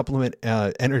in the supplement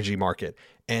energy market,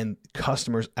 and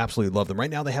customers absolutely love them. Right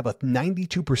now, they have a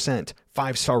 92%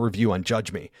 5-star review on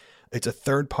Judge Me. It's a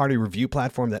third-party review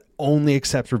platform that only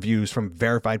accepts reviews from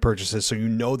verified purchases, so you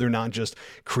know they're not just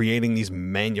creating these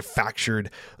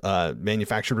manufactured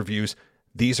reviews.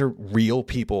 These are real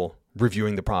people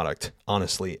reviewing the product,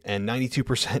 honestly, and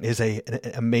 92% is an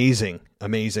amazing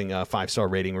 5-star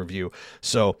rating review.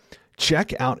 So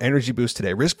check out Energy Boost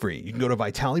today, risk-free. You can go to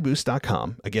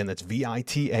vitaliboost.com. Again, that's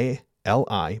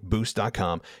VITALI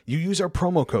boost.com. You use our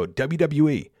promo code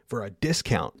WWE for a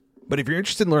discount. But if you're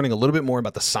interested in learning a little bit more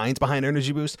about the science behind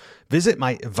Energy Boost, visit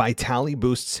my Vitali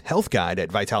Boost's health guide at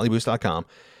vitaliboost.com.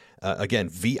 Again,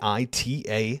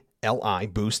 VITALI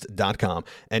boost.com.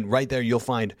 And right there, you'll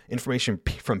find information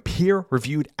from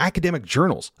peer-reviewed academic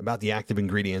journals about the active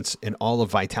ingredients in all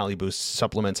of Vitali Boost's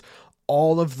supplements.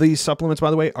 All of these supplements, by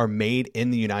the way, are made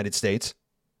in the United States.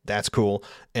 That's cool.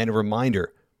 And a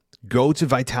reminder, go to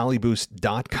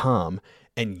vitaliboost.com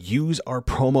and use our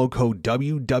promo code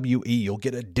WWE. You'll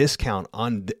get a discount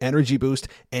on the Energy Boost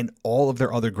and all of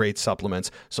their other great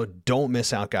supplements. So don't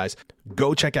miss out, guys.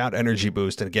 Go check out Energy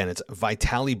Boost. And again, it's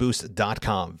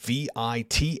vitaliboost.com,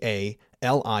 VITALI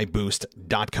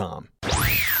boost.com.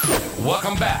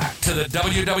 Welcome back to the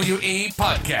WWE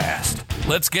podcast.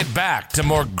 Let's get back to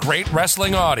more great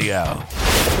wrestling audio.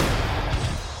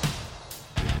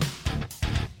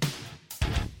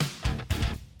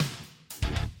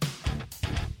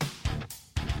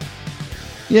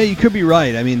 Yeah, you could be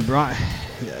right. I mean,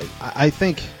 I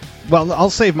think, well, I'll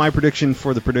save my prediction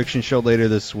for the prediction show later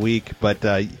this week, but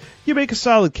you make a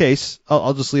solid case.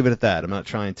 I'll just leave it at that. I'm not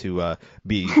trying to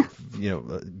be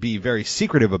very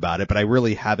secretive about it, but I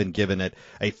really haven't given it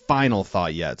a final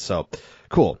thought yet. So,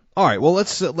 cool. All right, well,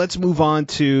 let's move on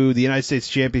to the United States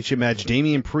Championship match.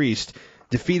 Damian Priest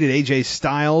defeated AJ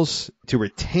Styles to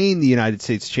retain the United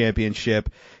States Championship.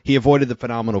 He avoided the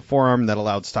phenomenal forearm that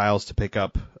allowed Styles to pick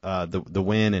up the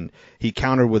win, and he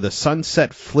countered with a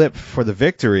sunset flip for the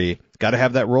victory. Got to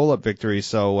have that roll-up victory,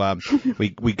 so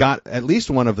we got at least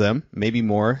one of them, maybe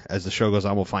more. As the show goes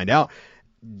on, we'll find out.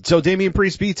 So Damian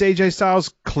Priest beats AJ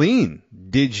Styles clean.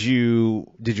 Did you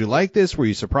like this? Were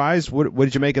you surprised? What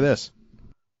did you make of this?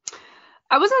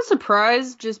 I wasn't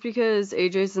surprised just because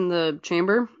AJ's in the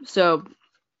chamber, so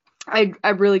I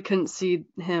really couldn't see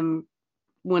him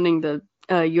winning the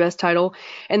U.S. title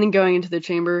and then going into the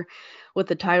chamber with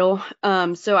the title.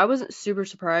 So I wasn't super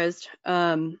surprised.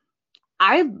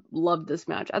 I loved this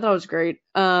match. I thought it was great.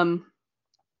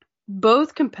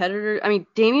 both competitors. I mean,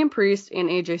 Damian Priest and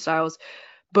AJ Styles,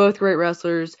 both great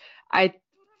wrestlers.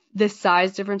 The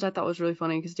size difference I thought was really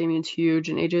funny because Damian's huge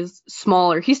and AJ's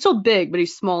smaller. He's still big, but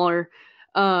he's smaller.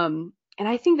 And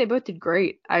I think they both did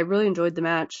great. I really enjoyed the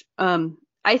match.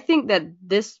 I think that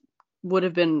this would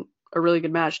have been a really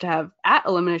good match to have at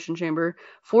Elimination Chamber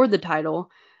for the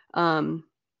title. And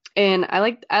I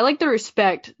like the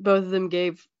respect both of them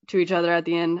gave to each other at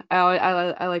the end.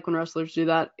 I like when wrestlers do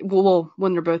that. Well,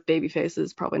 when they're both baby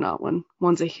faces, probably not when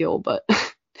one's a heel, but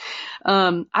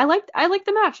I liked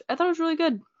the match. I thought it was really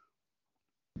good.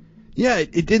 Yeah,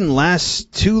 it didn't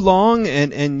last too long,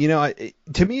 and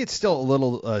to me it's still a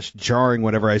little jarring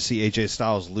whenever I see AJ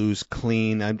Styles lose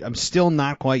clean. I'm still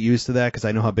not quite used to that because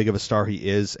I know how big of a star he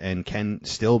is and can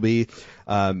still be.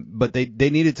 But they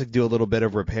needed to do a little bit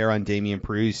of repair on Damian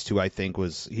Priest, who I think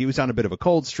was on a bit of a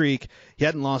cold streak. He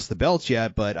hadn't lost the belts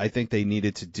yet, but I think they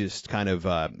needed to just kind of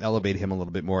elevate him a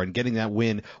little bit more. And getting that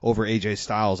win over AJ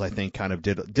Styles, I think, kind of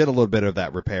did a little bit of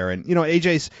that repair. And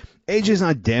AJ's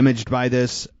not damaged by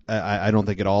this. I don't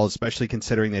think at all, especially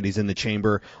considering that he's in the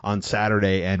chamber on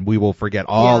Saturday, and we will forget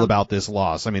all about this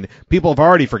loss. I mean, people have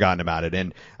already forgotten about it.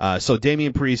 And so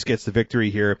Damian Priest gets the victory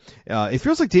here. It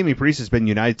feels like Damian Priest has been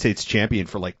United States champion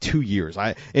for like 2 years.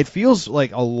 It feels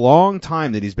like a long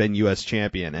time that he's been U.S.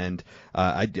 champion, and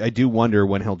I do wonder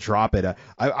when he'll drop it.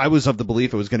 I was of the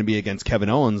belief it was going to be against Kevin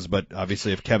Owens, but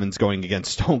obviously if Kevin's going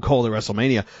against Stone Cold at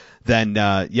WrestleMania, then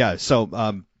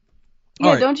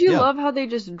Yeah, don't you love how they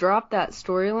just dropped that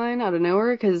storyline out of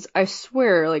nowhere? Because I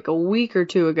swear, like a week or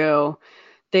two ago,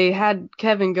 they had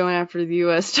Kevin going after the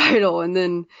U.S. title, and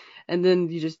then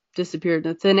you just disappeared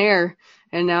in thin air,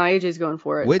 and now AJ's going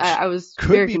for it. Which I was could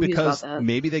very be confused because about that.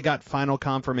 maybe they got final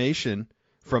confirmation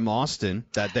from Austin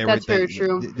that they That's very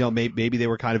true. Maybe they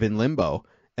were kind of in limbo.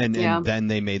 And then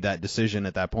they made that decision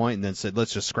at that point and then said,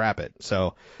 let's just scrap it.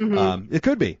 So it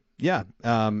could be. Yeah.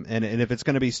 And if it's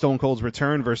going to be Stone Cold's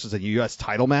return versus a U.S.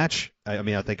 title match, I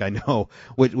think I know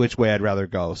which way I'd rather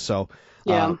go. So,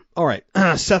 all right.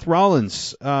 Seth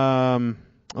Rollins.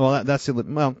 That's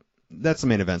the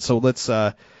main event. So let's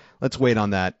wait on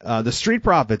that. The Street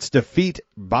Profits defeat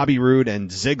Bobby Roode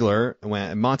and Ziggler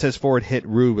when Montez Ford hit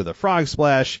Roode with a frog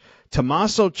splash.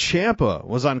 Tommaso Ciampa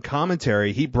was on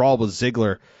commentary. He brawled with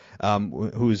Ziggler,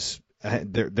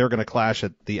 they're going to clash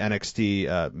at the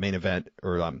NXT main event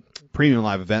or premium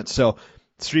live event. So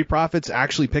Street Profits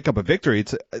actually pick up a victory.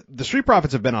 The Street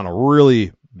Profits have been on a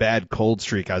really bad cold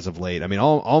streak as of late. I mean,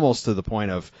 almost to the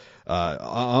point of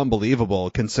unbelievable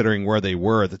considering where they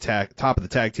were at the top of the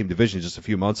tag team division just a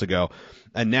few months ago.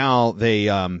 And now they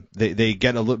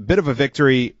get a bit of a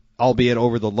victory, albeit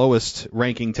over the lowest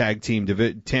ranking tag team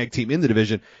in the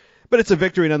division. But it's a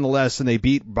victory nonetheless, and they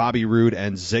beat Bobby Roode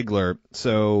and Ziggler.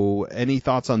 So any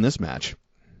thoughts on this match?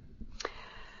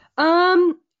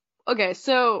 Okay,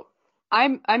 so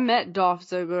I met Dolph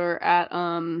Ziggler at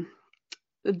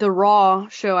the Raw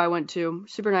show I went to.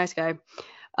 Super nice guy.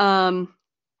 I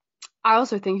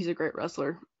also think he's a great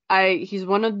wrestler. He's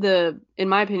in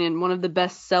my opinion, one of the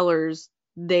best sellers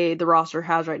the roster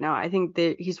has right now. I think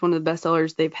that he's one of the best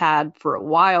sellers they've had for a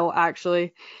while,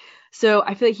 actually. So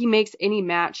I feel like he makes any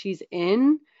match he's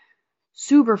in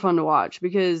super fun to watch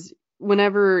because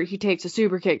whenever he takes a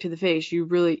super kick to the face, you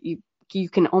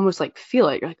can almost like feel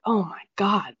it. You're like, oh my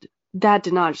God, that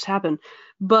did not just happen.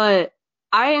 But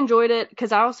I enjoyed it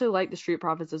because I also like the Street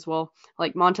Profits as well,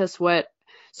 like Montez Sweat.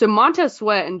 So Montez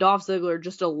Sweat and Dolph Ziggler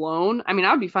just alone, I mean,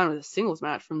 I would be fine with a singles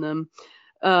match from them.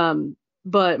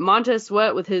 But Montez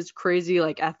Sweat with his crazy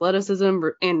like athleticism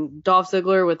and Dolph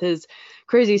Ziggler with his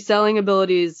crazy selling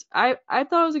abilities, I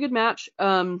thought it was a good match.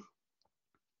 I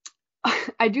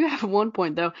do have one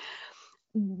point though.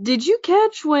 Did you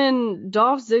catch when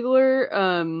Dolph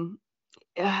Ziggler,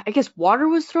 I guess water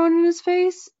was thrown in his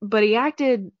face, but he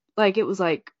acted like it was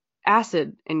like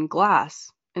acid and glass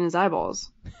in his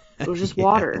eyeballs. It was just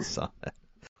water. I saw that.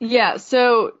 Yeah,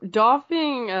 so Dolph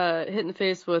being hit in the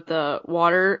face with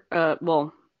water, it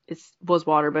was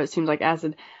water, but it seems like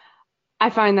acid. I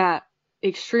find that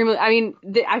extremely, I mean,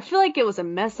 I feel like it was a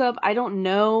mess up. I don't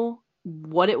know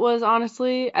what it was,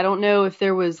 honestly. I don't know if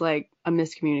there was like a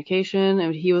miscommunication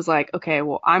and he was like, okay,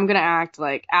 well, I'm going to act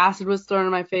like acid was thrown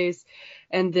in my face.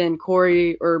 And then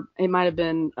Corey, or it might have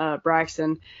been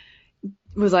Braxton,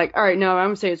 was like, all right, no, I'm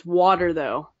going to say it's water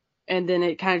though. And then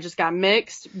it kind of just got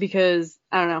mixed because,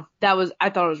 I don't know, I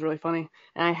thought it was really funny.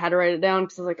 And I had to write it down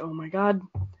because I was like, oh my God,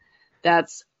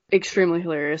 that's extremely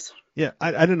hilarious. Yeah,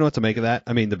 I didn't know what to make of that.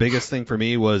 I mean, the biggest thing for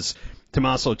me was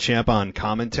Tommaso Ciampa on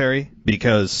commentary,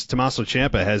 because Tommaso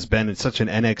Ciampa has been in such an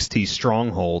NXT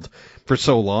stronghold for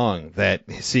so long that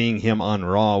seeing him on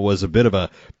Raw was a bit of a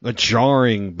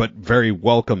jarring but very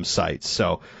welcome sight.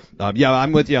 So, yeah,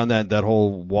 I'm with you on that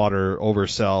whole water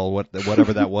oversell,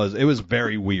 whatever that was. It was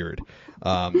very weird.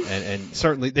 And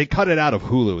certainly they cut it out of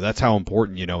Hulu. That's how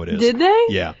important it is. Did they?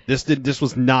 Yeah. This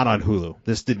was not on Hulu.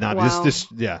 This did not. Wow.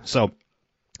 Yeah. So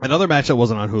another match that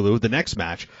wasn't on Hulu, the next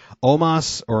match,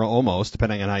 Omos,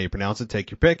 depending on how you pronounce it, take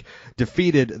your pick,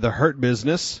 defeated the Hurt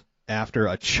Business after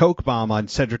a choke bomb on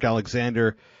Cedric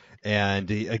Alexander. And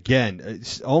again,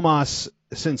 Omos,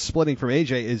 since splitting from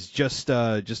AJ, is just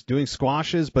doing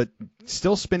squashes, but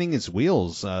still spinning his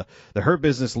wheels. The Hurt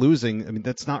Business losing, I mean,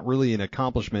 that's not really an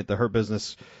accomplishment. The Hurt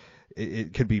Business,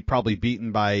 it could be probably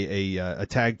beaten by a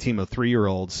tag team of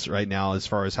 3-year-olds right now as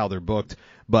far as how they're booked.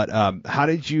 But how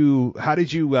did you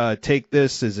take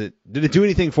this? Did it do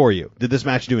anything for you? Did this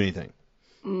match do anything?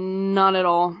 Not at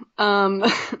all.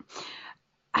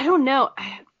 I don't know.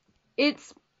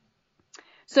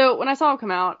 So when I saw him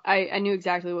come out, I knew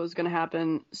exactly what was going to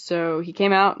happen. So he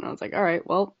came out, and I was like, all right,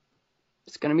 well,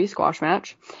 it's going to be a squash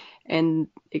match. And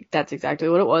that's exactly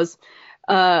what it was.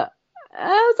 I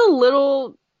was a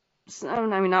little,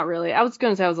 I mean, not really. I was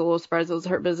going to say I was a little surprised it was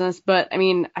Hurt Business. But, I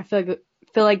mean, I feel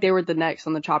like they were the next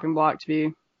on the chopping block to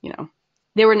be,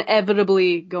 they were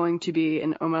inevitably going to be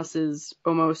in Omos's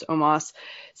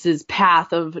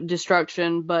path of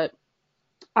destruction. But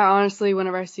I honestly,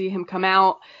 whenever I see him come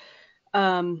out,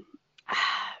 I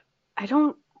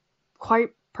don't quite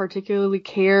particularly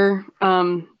care,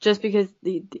 just because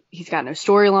he's got no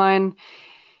storyline.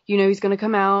 He's going to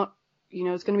come out,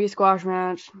 it's going to be a squash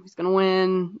match, he's going to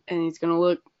win, and he's going to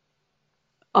look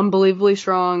unbelievably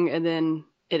strong, and then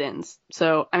it ends.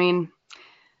 So, I mean,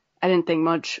 I didn't think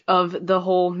much of the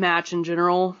whole match in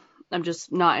general. I'm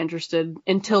just not interested.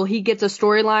 Until he gets a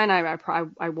storyline,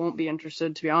 I won't be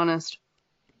interested, to be honest.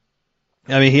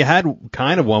 I mean, he had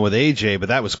kind of one with AJ, but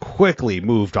that was quickly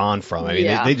moved on from. I mean,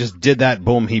 Yeah. they just did that.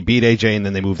 Boom, he beat AJ, and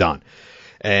then they moved on.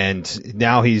 And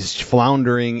now he's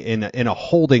floundering in a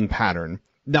holding pattern.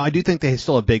 Now, I do think they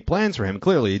still have big plans for him.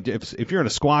 Clearly, if you're in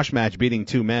a squash match beating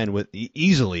two men with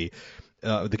easily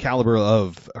the caliber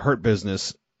of Hurt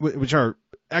Business, which are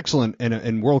excellent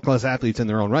and world-class athletes in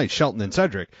their own right, Shelton and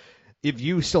Cedric, if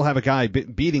you still have a guy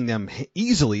beating them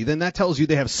easily, then that tells you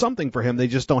they have something for him. They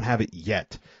just don't have it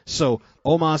yet. So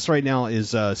Omos right now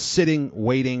is sitting,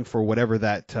 waiting for whatever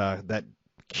that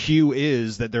cue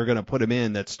is that they're going to put him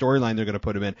in, that storyline they're going to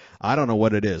put him in. I don't know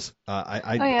what it is. Do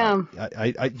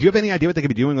you have any idea what they could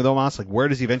be doing with Omos? Like, where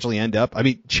does he eventually end up? I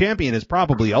mean, champion is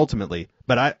probably ultimately,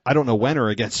 but I don't know when or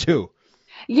against who.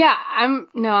 Yeah, I'm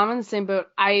in the same boat.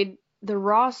 I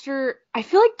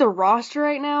feel like the roster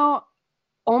right now,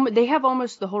 they have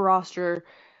almost the whole roster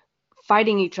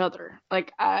fighting each other.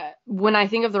 Like, when I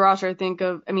think of the roster,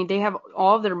 they have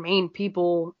all of their main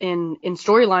people in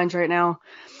storylines right now.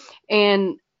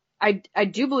 And I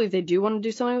do believe they do want to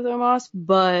do something with Omos,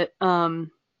 but I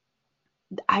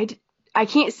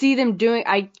can't see them doing,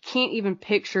 I can't even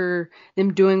picture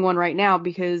them doing one right now,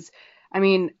 because, I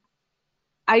mean,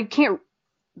 I can't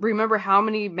remember how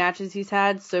many matches he's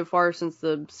had so far since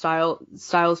the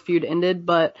Styles feud ended,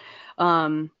 but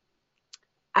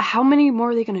how many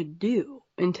more are they going to do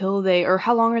or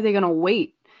how long are they going to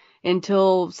wait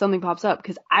until something pops up?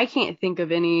 Because I can't think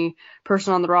of any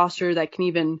person on the roster that can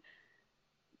even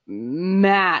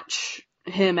match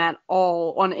him at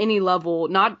all on any level.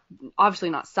 Obviously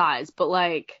not size, but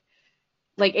like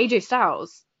AJ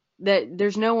Styles, that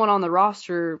there's no one on the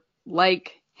roster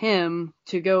like him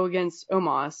to go against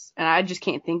Omos, and I just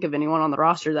can't think of anyone on the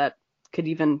roster that could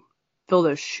even fill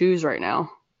those shoes right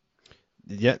now.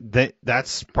 Yeah,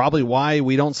 that's probably why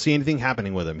we don't see anything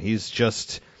happening with him. He's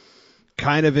just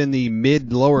kind of in the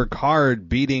mid-lower card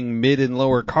beating mid and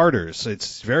lower carders.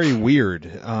 It's very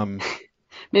weird.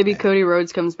 Maybe Cody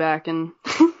Rhodes comes back and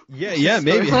yeah,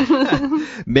 maybe.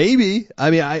 Maybe. I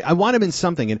mean, I want him in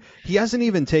something, and he hasn't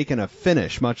even taken a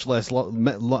finish, much less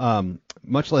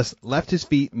left his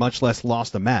feet, much less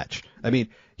lost a match. I mean,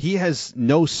 he has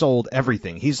no-sold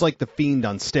everything. He's like the Fiend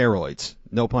on steroids,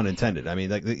 no pun intended. I mean,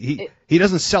 like he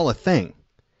doesn't sell a thing.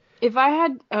 If I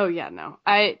had,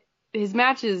 his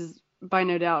matches by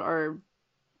no doubt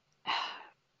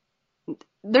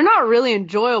they're not really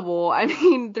enjoyable. I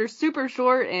mean, they're super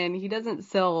short, and he doesn't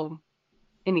sell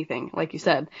anything, like you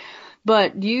said.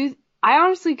 But I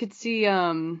honestly could see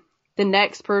the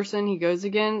next person he goes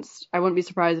against, I wouldn't be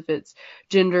surprised if it's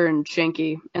Jinder and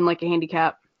Shanky and like a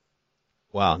handicap.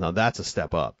 Wow, now that's a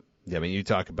step up. I mean, you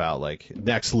talk about like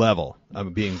next level.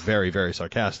 I'm being very, very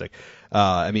sarcastic.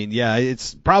 I mean, yeah,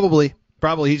 it's probably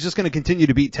Probably he's just going to continue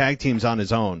to beat tag teams on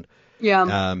his own. Yeah.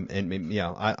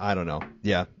 I don't know.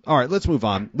 Yeah. All right, let's move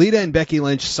on. Lita and Becky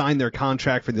Lynch signed their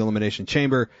contract for the Elimination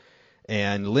Chamber,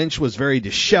 and Lynch was very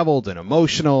disheveled and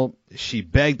emotional. She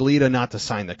begged Lita not to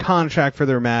sign the contract for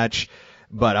their match,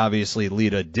 but obviously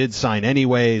Lita did sign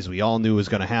anyways. We all knew it was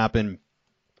going to happen.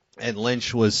 And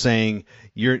Lynch was saying,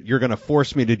 you're going to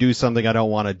force me to do something I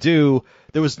don't want to do.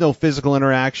 There was no physical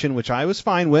interaction, which I was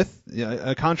fine with.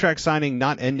 A contract signing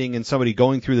not ending and somebody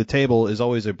going through the table is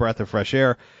always a breath of fresh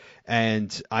air.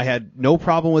 And I had no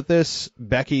problem with this.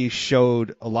 Becky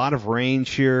showed a lot of range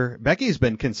here. Becky's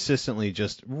been consistently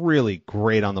just really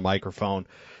great on the microphone.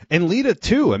 And Lita,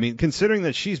 too. I mean, considering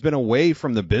that she's been away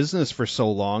from the business for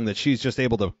so long that she's just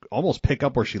able to almost pick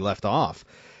up where she left off.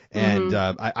 And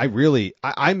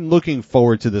I'm looking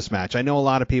forward to this match. I know a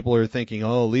lot of people are thinking,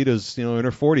 oh, Lita's in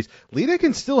her 40s. Lita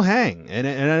can still hang, and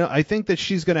I think that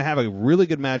she's going to have a really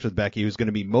good match with Becky, who's going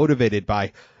to be motivated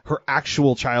by her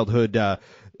actual childhood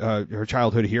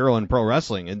hero in pro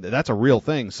wrestling, and that's a real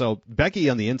thing. So Becky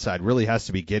on the inside really has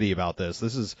to be giddy about this.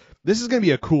 This is going to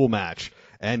be a cool match.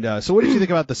 And so what did you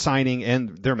think about the signing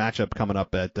and their matchup coming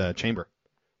up at Chamber?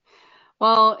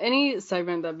 Well, any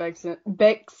segment that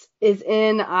Bex is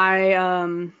in,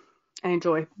 I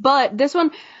enjoy. But this one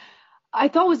I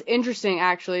thought was interesting,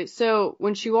 actually. So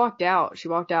when she walked out,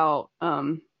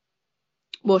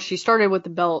 well, she started with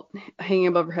the belt hanging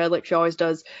above her head like she always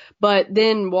does, but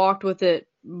then walked with it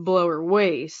below her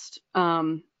waist.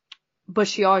 But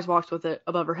she always walks with it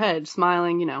above her head,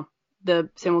 smiling, the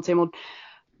same old.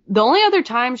 The only other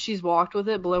time she's walked with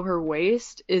it below her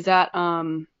waist is at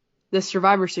the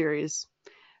Survivor Series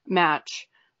match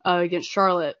against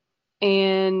Charlotte.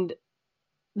 And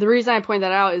the reason I point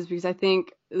that out is because I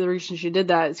think the reason she did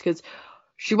that is because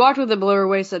she walked with it below her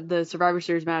waist at the Survivor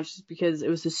Series match because it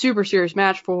was a super serious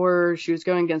match for her. She was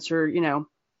going against her,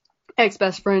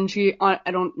 ex-best friend. I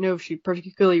don't know if she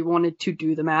particularly wanted to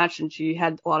do the match, and she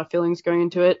had a lot of feelings going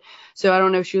into it. So I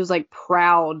don't know if she was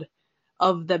proud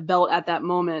of the belt at that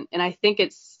moment. And I think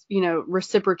it's,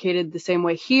 reciprocated the same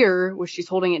way here, where she's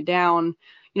holding it down,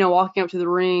 walking up to the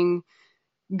ring,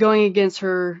 going against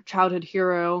her childhood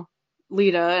hero,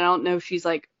 Lita. And I don't know if she's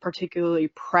particularly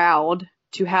proud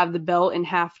to have the belt and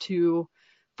have to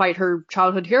fight her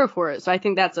childhood hero for it. So I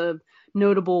think that's a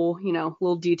notable,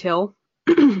 little detail.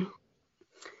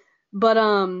 But,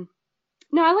 no,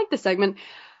 I like the segment.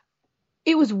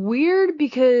 It was weird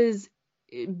because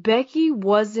Becky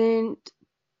wasn't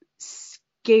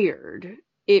scared.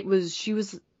 She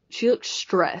looked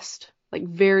stressed,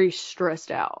 very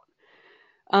stressed out.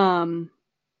 And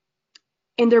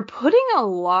they're putting a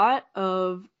lot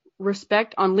of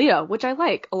respect on Lita, which I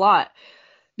like a lot,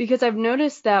 because I've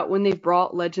noticed that when they've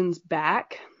brought legends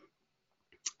back,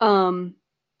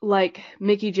 like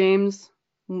Mickie James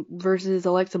versus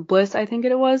Alexa Bliss, I think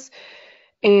it was,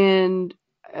 and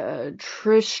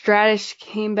Trish Stratus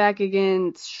came back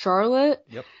against Charlotte.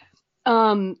 Yep.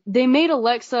 They made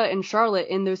Alexa and Charlotte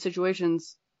in those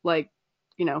situations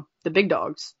the big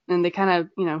dogs, and they kind of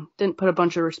didn't put a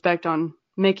bunch of respect on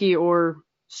Mickie or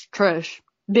Trish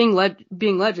being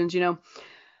legends,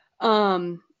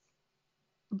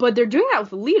 but they're doing that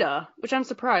with Lita, which I'm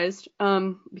surprised,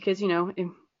 because you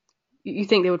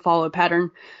think they would follow a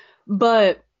pattern,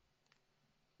 but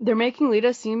they're making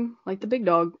Lita seem like the big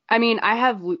dog. I mean, I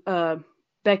have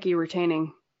Becky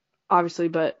retaining, obviously,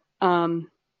 but I'm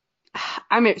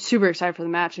super excited for the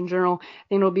match in general. I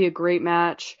think it'll be a great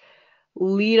match.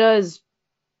 Lita is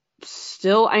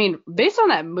still, based on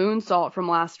that moonsault from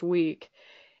last week,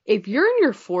 if you're in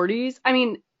your 40s,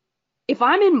 if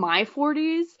I'm in my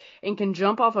 40s and can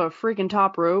jump off a freaking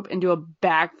top rope and do a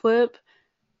backflip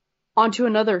onto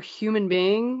another human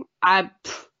being, I'm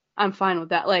fine with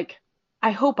that.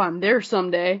 I hope I'm there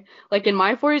someday. In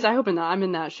my 40s, I hope I'm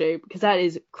in that shape, because that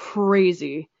is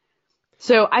crazy.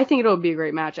 So I think it'll be a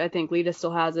great match. I think Lita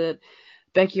still has it.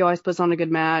 Becky always puts on a good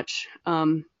match.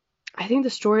 I think the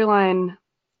storyline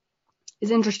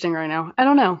is interesting right now. I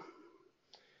don't know.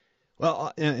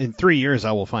 Well, in 3 years,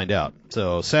 I will find out.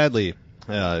 So sadly,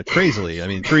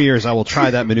 crazily, 3 years, I will try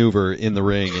that maneuver in the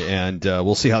ring, and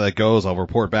we'll see how that goes. I'll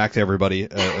report back to everybody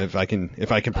if I can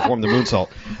perform the moonsault.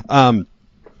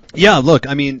 Yeah, look,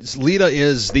 Lita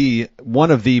is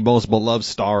one of the most beloved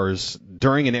stars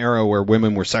during an era where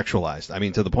women were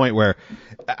sexualized. To the point where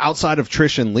outside of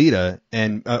Trish and Lita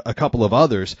and a couple of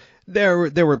others, there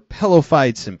were pillow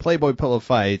fights and Playboy pillow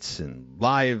fights and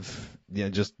live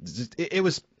it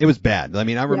was bad. I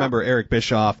mean, I remember Eric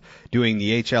Bischoff doing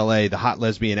the HLA, the hot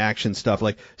lesbian action stuff,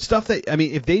 like stuff that, I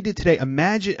mean, if they did today,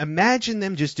 imagine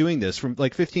them just doing this from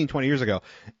like 15, 20 years ago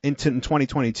into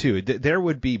 2022. There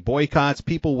would be boycotts.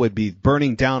 People would be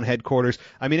burning down headquarters.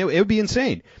 I mean, it would be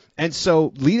insane. And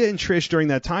so Lita and Trish during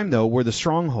that time, though, were the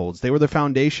strongholds. They were the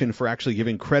foundation for actually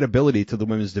giving credibility to the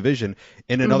women's division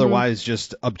in an otherwise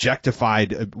just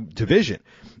objectified division.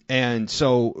 And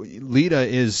so Lita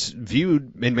is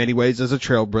viewed in many ways as a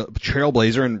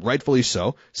trailblazer, and rightfully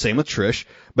so. Same with Trish.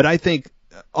 But I think,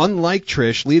 unlike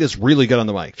Trish, Lita's really good on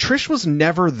the mic. Trish was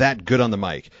never that good on the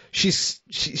mic. She's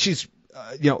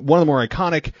one of the more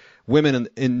iconic women,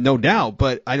 in no doubt,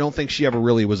 but I don't think she ever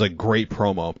really was a great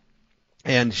promo.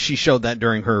 And she showed that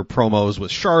during her promos with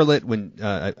Charlotte when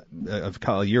a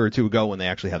year or two ago when they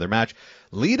actually had their match.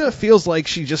 Lita feels like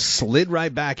she just slid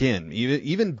right back in,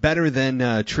 even better than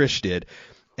Trish did.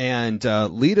 And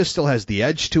Lita still has the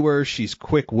edge to her. She's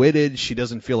quick-witted. She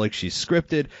doesn't feel like she's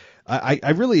scripted.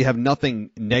 I really have nothing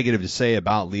negative to say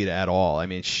about Lita at all. I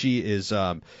mean, she is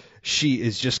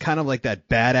just kind of like that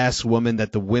badass woman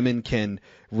that the women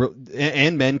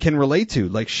and men can relate to.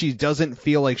 Like, she doesn't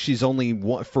feel like she's only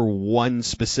for one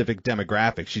specific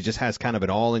demographic. She just has kind of an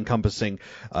all-encompassing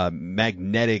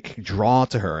magnetic draw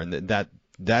to her, and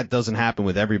that doesn't happen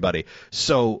with everybody.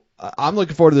 So I'm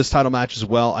looking forward to this title match as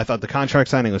well. I thought the contract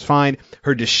signing was fine.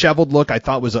 Her disheveled look I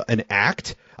thought was an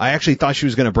act. I actually thought she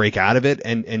was going to break out of it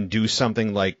and do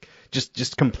something like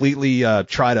just completely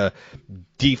try to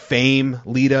defame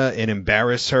Lita and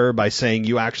embarrass her by saying,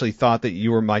 you actually thought that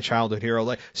you were my childhood hero,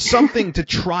 like something to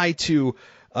try to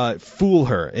fool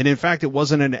her. And in fact, it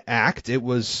wasn't an act. It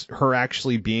was her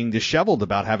actually being disheveled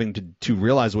about having to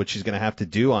realize what she's going to have to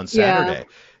do on Saturday. Yeah.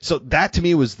 So that to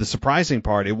me was the surprising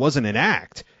part. It wasn't an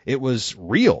act. It was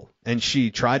real. And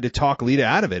she tried to talk Lita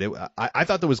out of it. I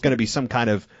thought there was going to be some kind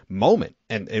of moment,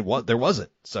 and there wasn't.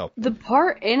 So the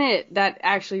part in it that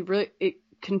actually really it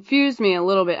confused me a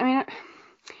little bit. I mean,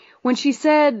 when she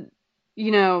said,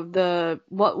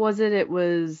 what was it? It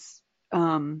was,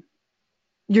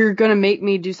 you're going to make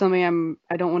me do something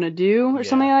I don't want to do, or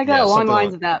something like that, along the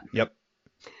lines of that. Yep.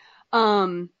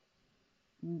 What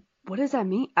does that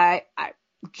mean? I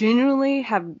genuinely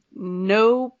have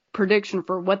no prediction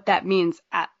for what that means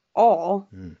at all.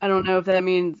 I don't know if that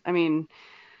means,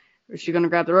 is she going to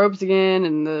grab the ropes again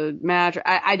in the match?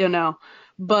 I don't know.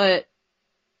 But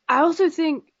I also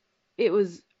think it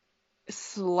was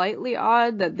slightly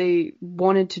odd that they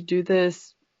wanted to do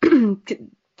this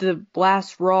the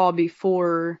last Raw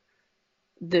before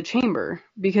the Chamber,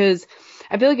 because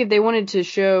I feel like if they wanted to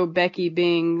show Becky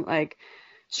being like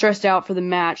stressed out for the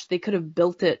match, they could have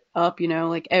built it up,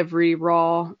 like every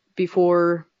Raw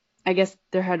before. I guess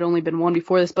there had only been one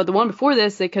before this, but the one before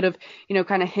this, they could have,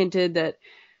 kind of hinted that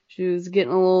she was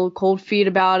getting a little cold feet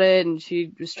about it and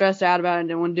she was stressed out about it and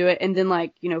didn't want to do it. And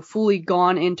then fully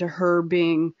gone into her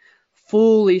being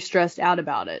fully stressed out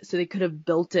about it. So they could have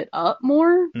built it up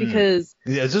more, because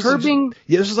this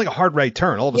is like a hard right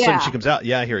turn. All of a sudden she comes out.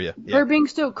 Yeah, I hear you. Yeah. Her being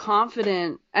so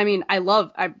confident. I mean,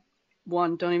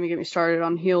 don't even get me started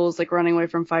on heels, like running away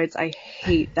from fights. I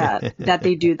hate that, that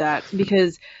they do that,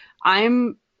 because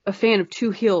I'm a fan of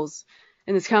two heels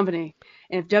in this company.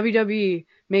 And if WWE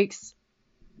makes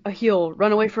a heel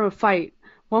run away from a fight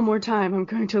one more time, I'm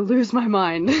going to lose my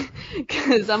mind.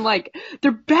 Because I'm like,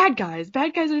 they're bad guys.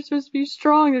 Bad guys are supposed to be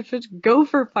strong. They're supposed to go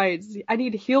for fights. I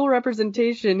need heel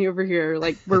representation over here.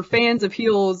 Like, we're fans of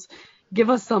heels.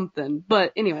 Give us something.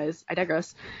 But anyways, I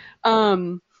digress.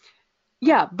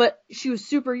 Yeah, but she was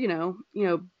super,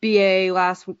 BA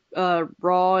last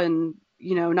Raw, and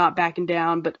not backing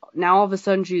down, but now all of a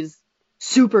sudden she's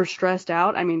super stressed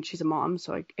out. I mean, she's a mom,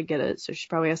 so I get it. So she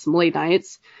probably has some late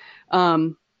nights.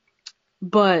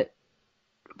 But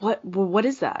what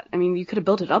is that? I mean, you could have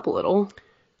built it up a little.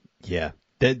 Yeah.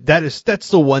 That's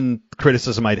the one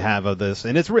criticism I'd have of this,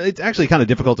 and it's actually kind of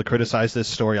difficult to criticize this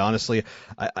story, honestly.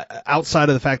 Outside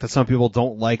of the fact that some people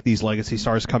don't like these legacy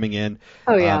stars coming in.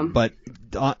 Oh yeah. But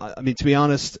to be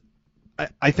honest,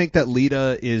 I think that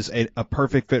Lita is a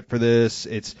perfect fit for this.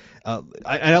 It's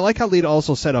I like how Lita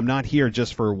also said, I'm not here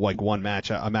just for like one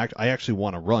match. I actually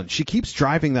want to run. She keeps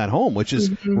driving that home, which is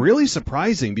really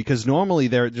surprising, because normally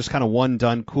they're just kind of one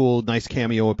done, cool, nice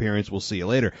cameo appearance. We'll see you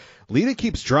later. Lita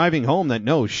keeps driving home that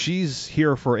no, she's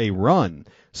here for a run.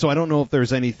 So I don't know if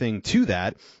there's anything to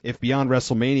that. If beyond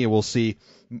WrestleMania we'll see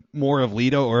more of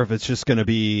Lita, or if it's just going to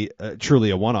be truly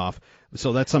a one-off.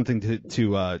 So that's something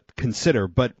to consider.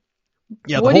 But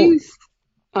yeah,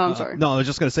 Oh, I'm sorry. No, I was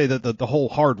just going to say that the whole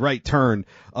hard right turn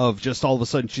of just all of a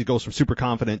sudden she goes from super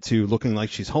confident to looking like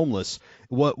she's homeless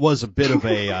was a bit of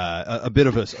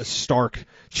a stark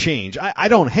change. I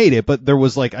don't hate it, but there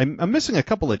was like I'm missing a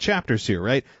couple of chapters here,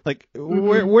 right? Like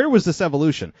where was this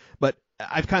evolution? But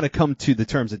I've kind of come to the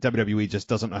terms that WWE just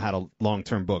doesn't know how to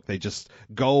long-term book. They just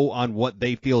go on what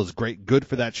they feel is good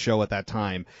for that show at that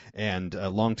time, and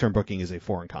long-term booking is a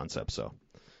foreign concept. So.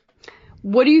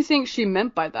 What do you think she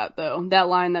meant by that, though? That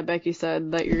line that Becky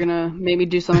said, that you're going to maybe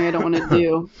do something I don't want to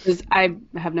do. Because I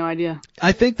have no idea.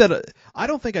 I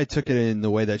don't think I took it in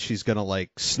the way that she's going to, like,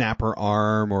 snap her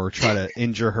arm or try to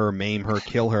injure her, maim her,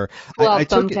 kill her. I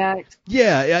took it,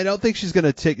 yeah, I don't think she's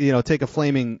going to take a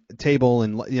flaming table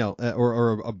and,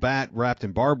 or a bat wrapped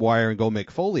in barbed wire and go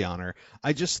make Foley on her.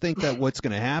 I just think that what's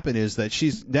going to happen is that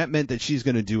that meant that she's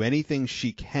going to do anything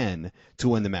she can to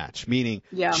win the match, meaning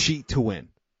cheat to win.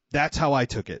 That's how I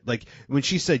took it. Like, when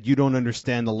she said, you don't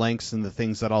understand the lengths and the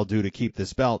things that I'll do to keep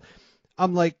this belt,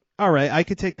 I'm like, all right, I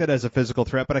could take that as a physical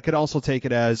threat, but I could also take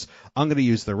it as I'm going to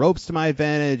use the ropes to my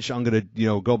advantage. I'm going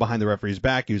to, go behind the referee's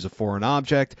back, use a foreign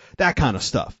object, that kind of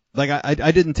stuff. Like,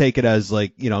 I didn't take it as,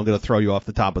 like, I'm going to throw you off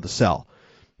the top of the cell.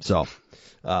 So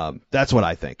that's what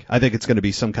I think. I think it's going to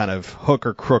be some kind of hook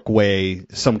or crook way,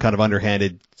 some kind of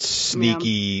underhanded,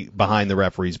 sneaky, behind the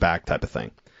referee's back type of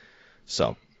thing.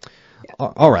 So.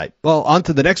 All right. Well, on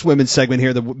to the next women's segment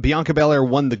here. Bianca Belair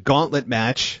won the gauntlet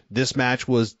match. This match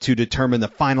was to determine the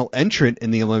final entrant in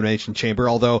the Elimination Chamber,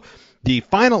 although the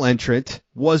final entrant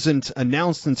wasn't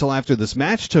announced until after this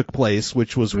match took place,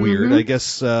 which was weird. I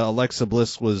guess Alexa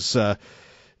Bliss was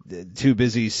too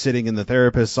busy sitting in the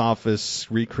therapist's office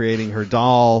recreating her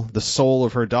doll. The soul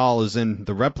of her doll is in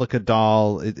the replica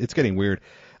doll. It's getting weird.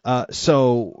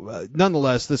 So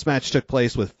nonetheless, this match took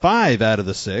place with 5 out of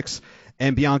the 6.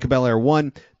 And Bianca Belair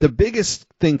won. The biggest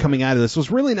thing coming out of this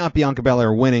was really not Bianca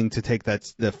Belair winning to take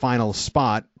the final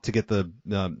spot to get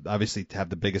obviously to have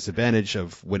the biggest advantage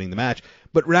of winning the match,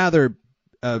 but rather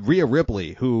Rhea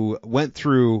Ripley, who went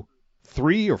through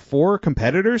 3 or 4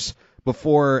 competitors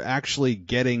before actually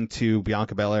getting to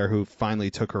Bianca Belair, who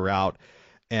finally took her out.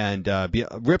 And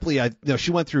Ripley, she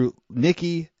went through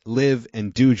Nikki, Liv,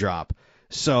 and Doudrop.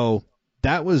 So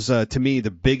that was to me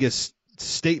the biggest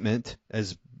statement,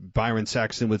 as Byron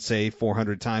Saxton would say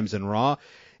 400 times in Raw,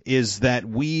 is that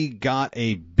we got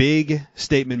a big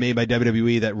statement made by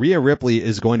WWE that Rhea Ripley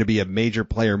is going to be a major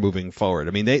player moving forward.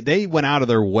 I mean, they went out of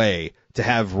their way to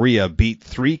have Rhea beat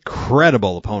 3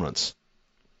 credible opponents.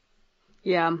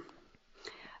 Yeah.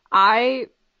 I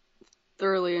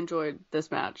thoroughly enjoyed this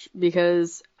match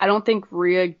because I don't think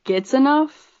Rhea gets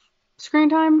enough screen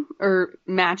time or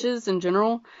matches in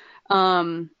general.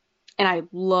 And I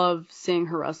love seeing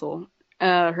her wrestle.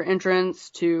 Her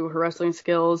entrance to her wrestling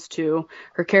skills to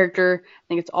her character. I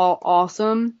think it's all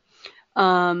awesome.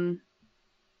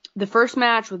 The first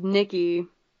match with Nikki,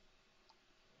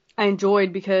 I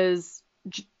enjoyed because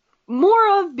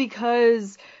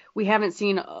we haven't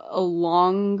seen a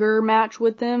longer match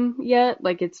with them yet.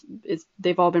 Like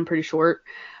they've all been pretty short.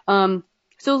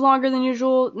 Still longer than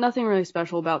usual. Nothing really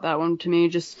special about that one to me.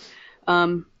 Just,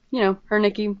 her and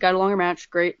Nikki got a longer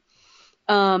match. Great.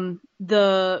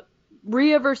 The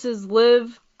Rhea versus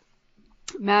Liv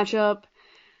matchup,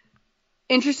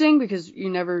 interesting because you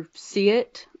never see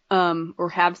it, or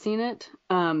have seen it.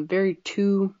 Very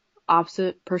 2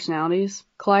 opposite personalities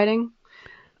colliding.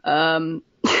 I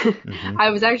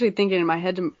was actually thinking in my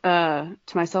head to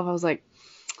myself, I was like,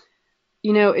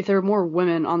 if there were more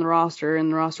women on the roster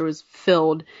and the roster was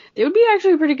filled, they would be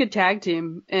actually a pretty good tag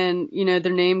team. And,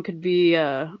 their name could be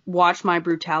Watch My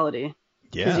Brutality.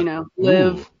 Yeah. Because,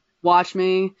 Liv, Watch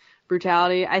Me,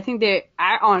 Brutality.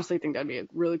 I honestly think that'd be a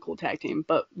really cool tag team,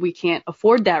 but we can't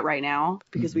afford that right now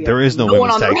because there is no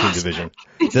women's tag team division.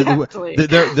 Exactly.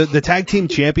 The tag team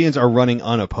champions are running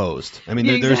unopposed. I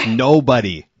mean, there's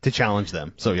nobody to challenge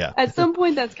them. So yeah. At some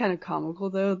point, that's kind of comical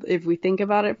though, if we think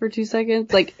about it for 2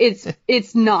 seconds. Like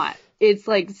it's not. It's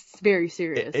like very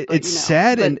serious. It's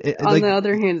sad, and on the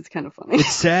other hand, it's kind of funny.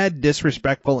 It's sad,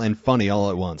 disrespectful, and funny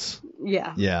all at once.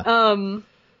 Yeah. Yeah.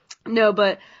 No,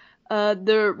 but.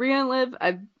 The Rhea and Liv,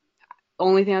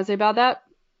 only thing I'd say about that,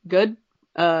 good.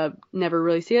 Never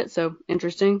really see it, so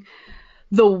interesting.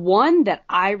 The one that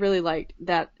I really liked,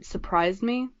 that surprised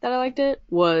me that I liked it,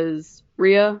 was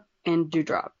Rhea and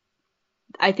Doudrop.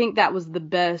 I think that was the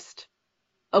best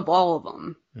of all of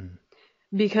them.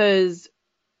 Because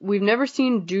we've never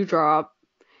seen Doudrop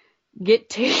get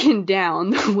taken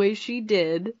down the way she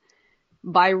did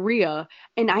by Rhea.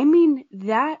 And I mean,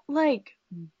 that,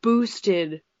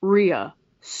 boosted Rhea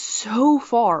so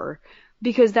far,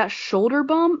 because that shoulder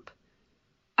bump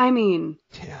I mean,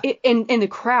 in the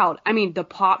crowd, I mean, the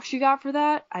pop she got for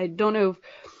that, I don't know if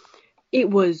it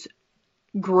was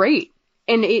great.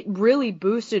 And it really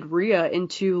boosted Rhea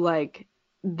into like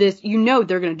this, they're going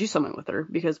to do something with her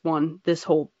because one, this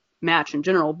whole match in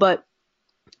general, but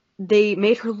they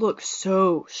made her look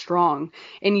so strong,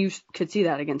 and you could see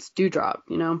that against Doudrop,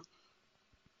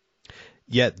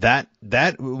 Yeah, that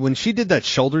when she did that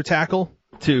shoulder tackle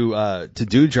to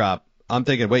Doudrop, I'm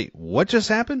thinking, wait, what just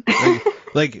happened?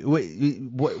 Like, what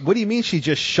do you mean she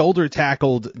just shoulder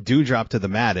tackled Doudrop to the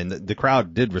mat? And the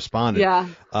crowd did respond. Yeah.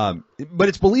 But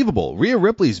it's believable. Rhea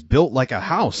Ripley's built like a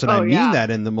house, and I mean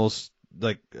that in the most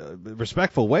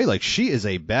respectful way. Like, she is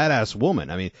a badass woman.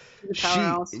 I mean,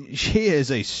 she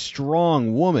is a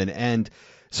strong woman, and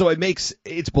so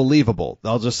it's believable.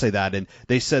 I'll just say that. And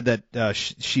they said that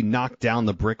she knocked down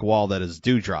the brick wall that is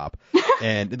Doudrop,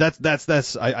 and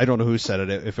that's I don't know who said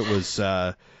it, if it was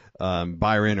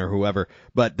Byron or whoever,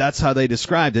 but that's how they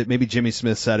described it. Maybe Jimmy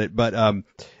Smith said it, but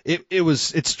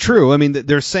it's true. I mean,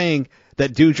 they're saying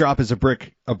that Doudrop is a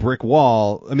brick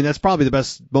wall. I mean, that's probably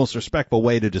the most respectful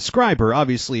way to describe her.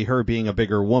 Obviously, her being a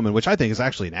bigger woman, which I think is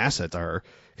actually an asset to her,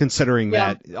 considering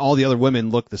that all the other women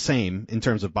look the same in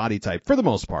terms of body type for the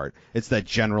most part. It's that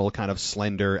general kind of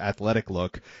slender, athletic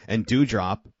look. And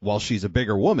Doudrop, while she's a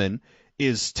bigger woman,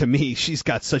 is, to me, she's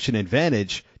got such an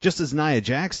advantage, just as Nia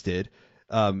Jax did.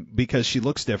 Because she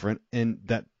looks different, and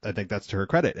that I think that's to her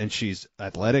credit. And she's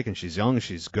athletic, and she's young, and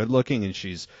she's good looking, and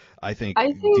she's, I think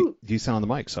decent on the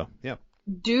mic. So yeah,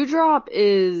 Doudrop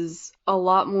is a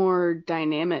lot more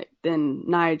dynamic than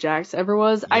Nia Jax ever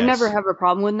was. Yes. I never have a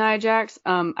problem with Nia Jax.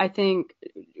 I think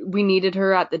we needed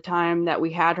her at the time that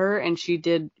we had her, and she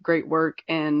did great work.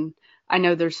 And I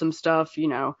know there's some stuff,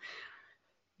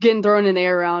 getting thrown in the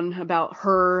air around about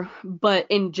her, but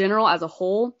in general, as a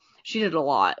whole, she did a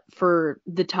lot for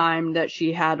the time that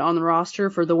she had on the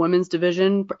roster for the women's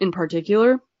division in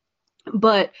particular.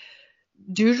 But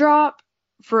Doudrop,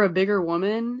 for a bigger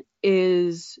woman,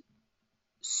 is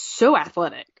so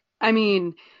athletic. I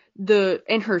mean,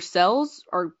 and her cells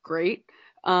are great.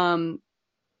 And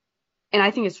I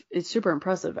think it's super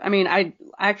impressive. I mean, I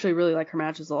actually really like her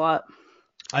matches a lot.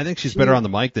 I think she's better on the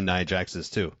mic than Nia Jax is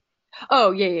too.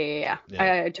 Oh, yeah.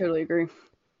 I totally agree.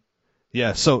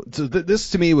 Yeah, so this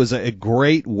to me was a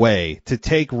great way to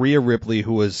take Rhea Ripley,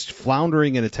 who was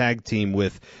floundering in a tag team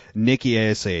with Nikki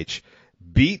ASH,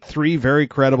 beat three very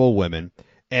credible women,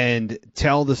 and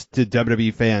tell this to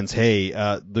WWE fans, hey,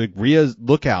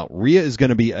 look out. Rhea is going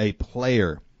to be a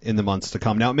player in the months to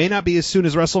come. Now, it may not be as soon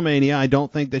as WrestleMania. I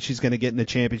don't think that she's going to get in a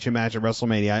championship match at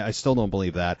WrestleMania. I still don't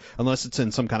believe that, unless it's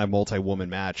in some kind of multi-woman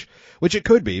match, which it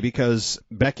could be, because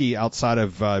Becky, outside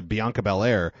of Bianca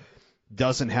Belair,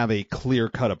 doesn't have a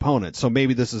clear-cut opponent. So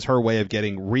maybe this is her way of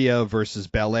getting Rhea versus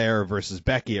Belair versus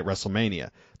Becky at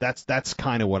WrestleMania. That's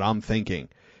kind of what I'm thinking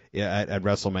at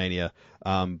WrestleMania.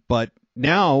 But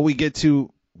now we get to,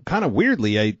 kind of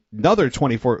weirdly, another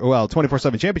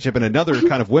 24/7 championship and another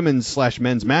kind of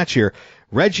women's/men's match here.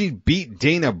 Reggie beat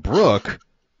Dana Brooke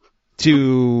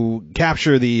to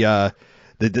capture the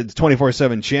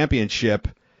 24/7 championship.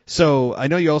 So I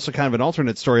know you also kind of an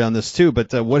alternate story on this too,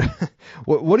 but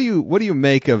what do you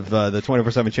make of the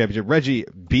 24/7 championship? Reggie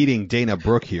beating Dana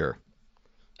Brooke here.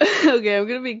 Okay, I'm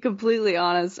gonna be completely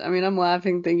honest. I mean, I'm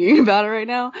laughing thinking about it right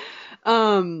now.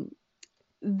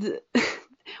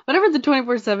 Whenever the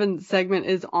 24/7 segment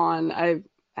is on, I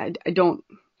don't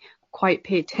quite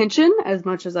pay attention as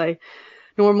much as I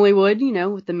normally would,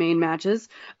 with the main matches.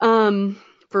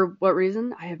 For what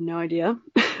reason? I have no idea.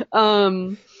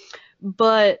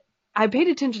 But I paid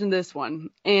attention to this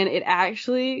one, and it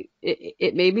actually,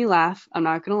 it made me laugh. I'm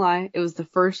not going to lie. It was the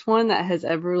first one that has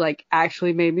ever,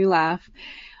 actually made me laugh.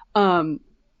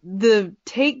 The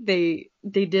take they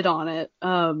did on it,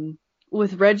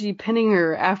 with Reggie pinning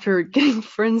her after getting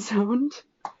friend-zoned.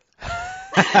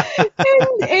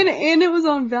 and it was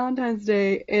on Valentine's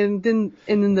Day, and then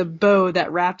the bow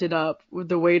that wrapped it up with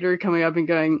the waiter coming up and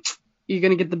going, "You're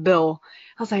going to get the bill."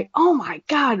 I was like, oh my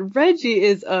God, Reggie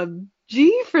is a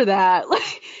G for that.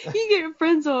 He get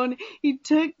friend zone. He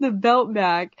took the belt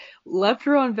back, left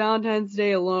her on Valentine's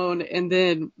Day alone, and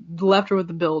then left her with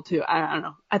the bill too. I don't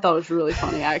know. I thought it was really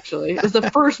funny, actually. It was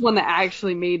the first one that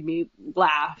actually made me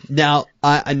laugh. Now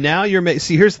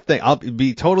see, here's the thing. I'll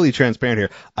be totally transparent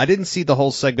here. I didn't see the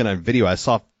whole segment on video. I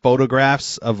saw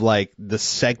photographs of the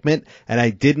segment, and I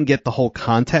didn't get the whole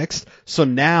context. So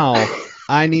now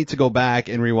I need to go back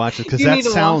and rewatch it because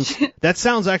that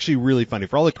sounds actually really funny.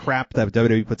 For all the crap that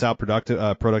WWE puts out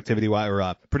productivity wise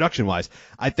or production wise,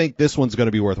 I think this one's going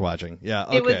to be worth watching. Yeah,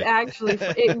 okay. It was actually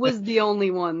it was the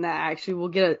only one that actually will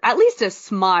get at least a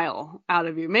smile out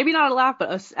of you. Maybe not a laugh,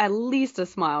 but at least a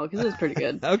smile because it was pretty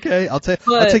good. Okay, I'll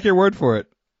take your word for it.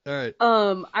 All right.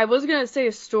 I was gonna say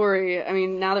a story. I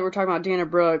mean, now that we're talking about Dana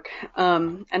Brooke, I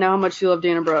know how much you love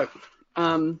Dana Brooke.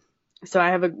 So I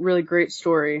have a really great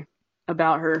story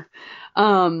about her.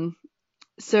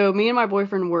 So me and my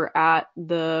boyfriend were at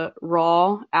the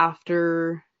Raw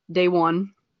after day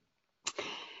one.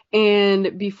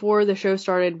 And before the show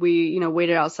started, we,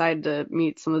 waited outside to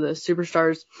meet some of the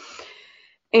superstars.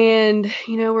 And,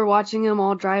 we're watching them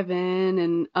all drive in,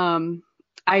 and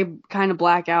I kind of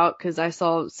black out because I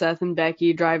saw Seth and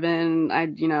Becky drive in. I,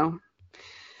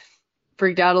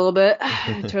 freaked out a little bit.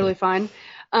 Totally fine.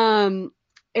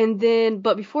 And then,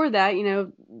 but before that,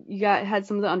 you had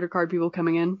some of the undercard people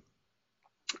coming in,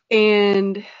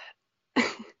 and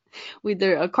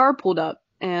a car pulled up,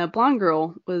 and a blonde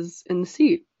girl was in the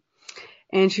seat,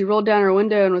 and she rolled down her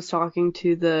window and was talking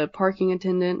to the parking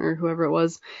attendant or whoever it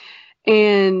was.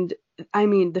 And I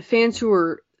mean, the fans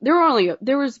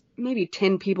there was maybe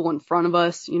 10 people in front of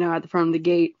us, at the front of the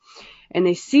gate, and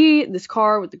they see this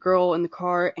car with the girl in the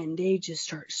car, and they just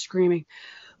start screaming,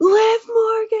 "Liv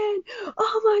Morgan!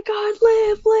 Oh my God,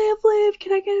 Liv!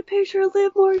 Can I get a picture of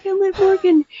Liv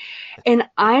Morgan?" And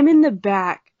I'm in the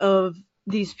back of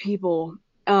these people,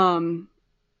 and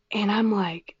I'm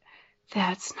like,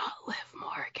 "That's not Liv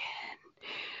Morgan.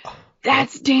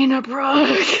 That's Dana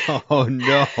Brooke." Oh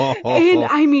no! And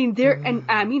I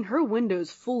mean, her window's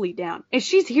fully down, and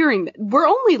she's hearing that. We're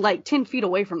only like 10 feet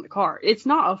away from the car. It's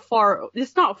not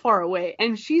far away,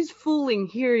 and she's fully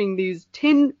hearing these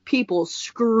 10 people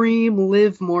scream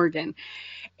Liv Morgan.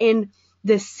 And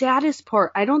the saddest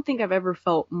part, I don't think I've ever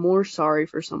felt more sorry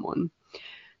for someone.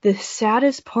 The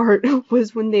saddest part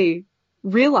was when they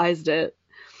realized it.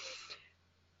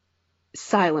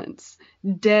 Silence.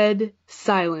 Dead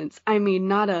silence. I mean,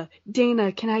 not a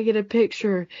Dana, can I get a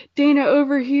picture? Dana,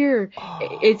 over here.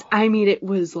 It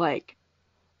was like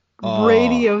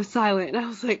radio silent. And I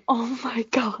was like, oh my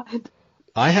God.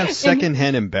 I have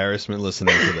secondhand embarrassment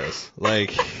listening to this.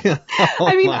 Like,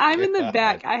 I'm in the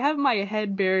back. I have my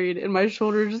head buried in my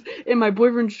shoulders, in my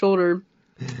boyfriend's shoulder.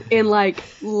 And like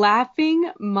laughing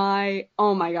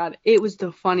oh my God, it was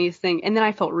the funniest thing. And then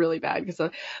I felt really bad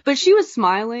but she was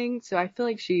smiling. So I feel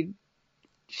like she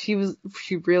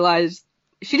realized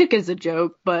she took it as a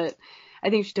joke, but I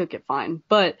think she took it fine.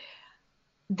 But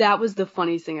that was the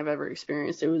funniest thing I've ever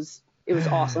experienced. It was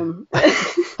awesome.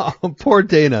 Oh, poor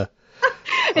Dana.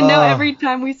 And now every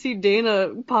time we see Dana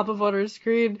pop up on our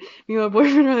screen, me and my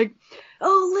boyfriend are like,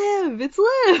 "Oh, Liv, it's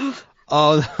Liv."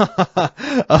 Oh,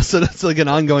 so that's like an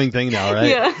ongoing thing now, right?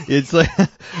 Yeah. It's like, all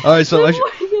right, so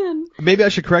maybe I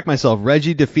should correct myself.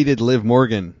 Reggie defeated Liv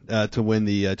Morgan to win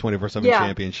the 24/7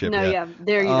 championship. No, yeah,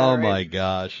 there you go. Oh right? my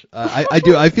gosh,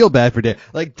 I feel bad for Dana.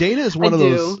 Like Dana is one of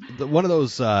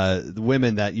those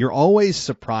women that you're always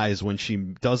surprised when she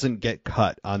doesn't get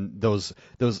cut on those,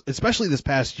 especially this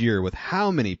past year with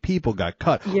how many people got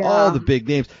cut, all the big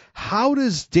names. How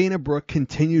does Dana Brooke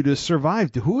continue to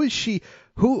survive? Who is she?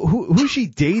 Who's she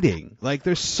dating? Like,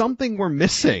 there's something we're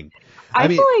missing. I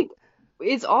feel like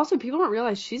it's also, people don't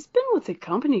realize she's been with the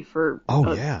company for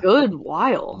a good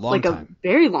while, a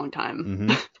very long time.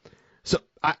 Mm-hmm. So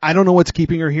I don't know what's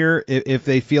keeping her here. If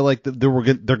they feel like they're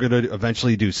going to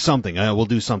eventually do something, we'll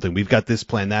do something. We've got this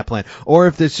plan, that plan, or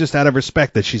if it's just out of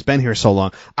respect that she's been here so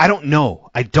long. I don't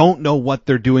know. I don't know what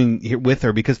they're doing here with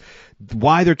her, because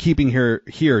why they're keeping her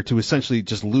here to essentially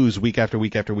just lose week after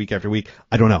week after week after week.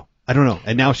 I don't know.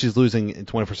 And now she's losing in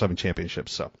 24/7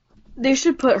 championships. So they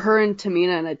should put her and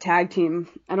Tamina in a tag team.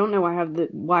 I don't know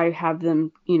why have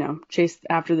them, chase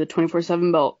after the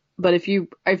 24/7 belt. But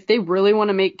if they really want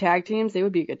to make tag teams, they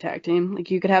would be a good tag team.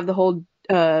 Like, you could have the whole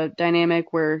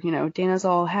dynamic where, Dana's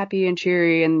all happy and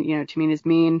cheery and, Tamina's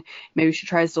mean. Maybe she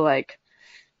tries to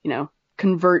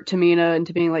convert Tamina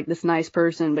into being like this nice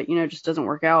person, but, just doesn't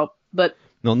work out. But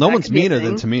no one's meaner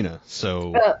than Tamina.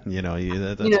 So,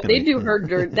 they do her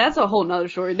dirty. That's a whole nother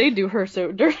story. They do her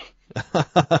so dirty.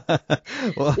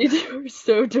 Well, they do her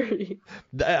so dirty.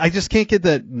 I just can't get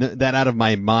that out of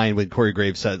my mind when Corey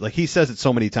Graves said, like, he says it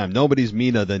so many times, nobody's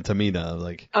meaner than Tamina.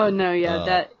 Like, oh no,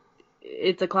 yeah,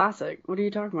 it's a classic. What are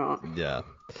you talking about? Yeah.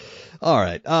 All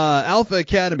right. Alpha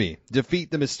Academy defeat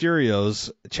the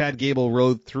Mysterios. Chad Gable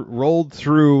rolled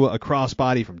through a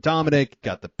crossbody from Dominic,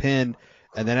 got the pin.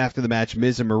 And then after the match,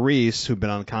 Miz and Maurice, who've been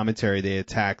on commentary, they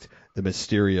attacked the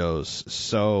Mysterios.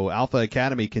 So Alpha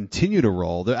Academy continue to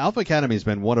roll. The Alpha Academy has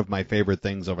been one of my favorite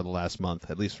things over the last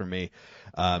month, at least for me.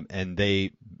 And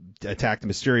they attack the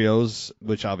Mysterios,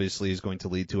 which obviously is going to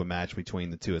lead to a match between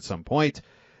the two at some point.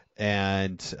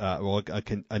 And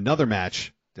another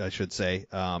match, I should say.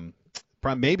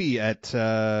 Maybe at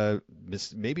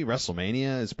maybe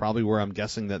WrestleMania is probably where I'm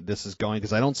guessing that this is going,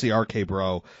 because I don't see RK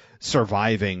Bro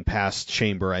surviving past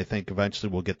Chamber. I think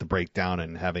eventually we'll get the breakdown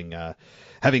and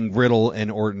having Riddle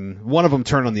and Orton, one of them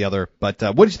turn on the other. But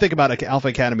what did you think about Alpha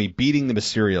Academy beating the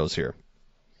Mysterios here?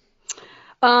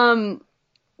 Well,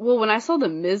 when I saw the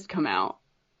Miz come out,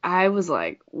 I was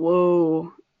like,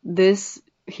 whoa, this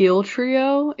heel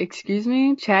trio,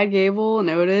 Chad Gable and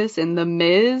Otis and the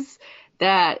Miz,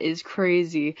 that is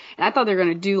crazy. And I thought they were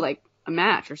going to do like a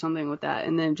match or something with that,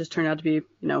 and then it just turned out to be,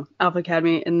 Alpha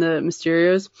Academy and the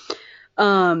Mysterios.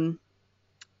 I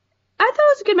thought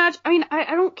it was a good match. I mean,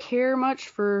 I don't care much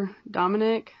for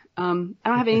Dominic. I don't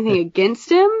have anything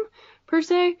against him per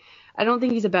se. I don't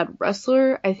think he's a bad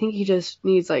wrestler. I think he just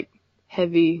needs like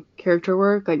heavy character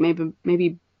work, like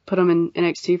maybe put him in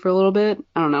NXT for a little bit.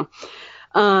 I don't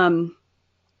know.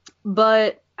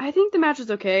 But I think the match is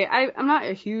okay. I'm not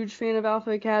a huge fan of Alpha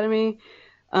Academy.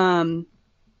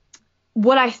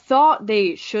 What I thought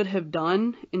they should have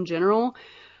done in general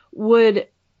would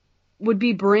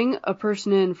be bring a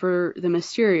person in for the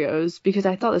Mysterios, because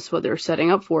I thought that's what they were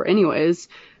setting up for anyways.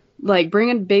 Like,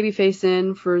 bring a babyface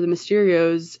in for the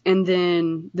Mysterios, and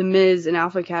then the Miz and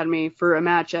Alpha Academy for a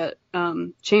match at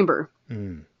Chamber.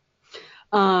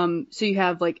 So you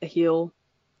have like a heel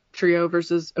trio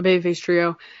versus a babyface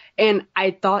trio. And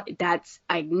I thought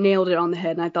I nailed it on the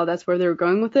head, and I thought that's where they were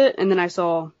going with it. And then I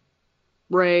saw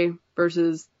Rey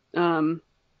versus the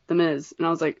Miz, and I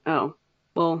was like, oh,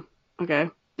 well, okay.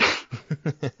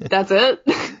 That's it?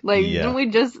 Didn't we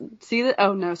just see that?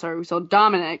 Oh, no, sorry. We saw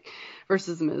Dominic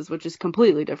versus the Miz, which is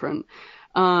completely different.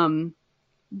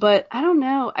 But I don't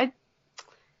know. I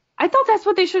thought that's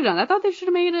what they should have done. I thought they should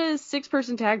have made a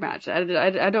 6-person tag match.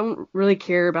 I don't really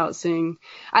care about seeing...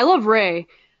 I love Rey,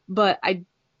 but I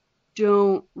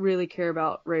don't really care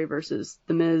about Rey versus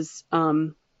the Miz.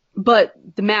 But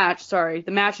the match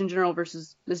in general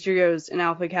versus Mysterios and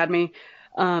Alpha Academy,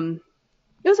 it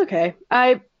was okay.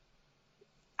 I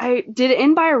did it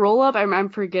end by a roll up. I'm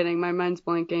forgetting. My mind's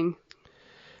blanking.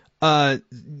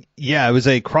 Yeah, it was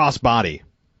a cross body.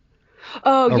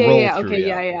 Oh, yeah. Okay,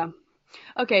 yeah.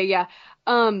 Okay, yeah.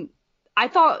 I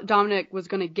thought Dominic was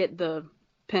gonna get the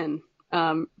pin.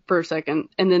 For a second,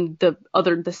 and then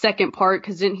the second part,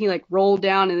 because didn't he like roll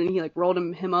down and then he like rolled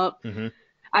him up? Mm-hmm.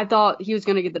 I thought he was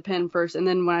gonna get the pin first, and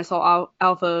then when I saw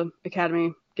Alpha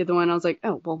Academy get the win, I was like,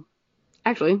 oh well,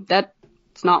 actually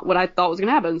that's not what I thought was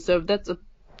gonna happen. So that's a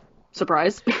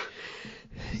surprise.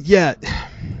 Yeah,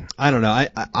 I don't know.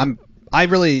 I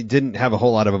really didn't have a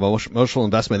whole lot of emotional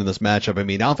investment in this matchup. I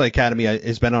mean, Alpha Academy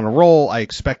has been on a roll. I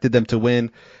expected them to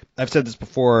win. I've said this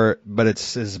before, but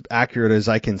it's as accurate as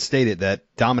I can state it, that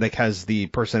Dominic has the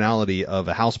personality of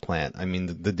a houseplant. I mean,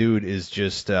 the dude is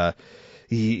just,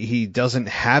 he doesn't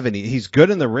have any, he's good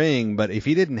in the ring, but if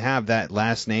he didn't have that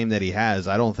last name that he has,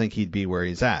 I don't think he'd be where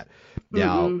he's at.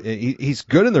 Now, he's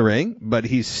good in the ring, but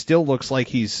he still looks like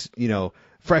he's,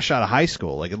 fresh out of high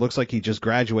school. Like, it looks like he just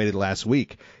graduated last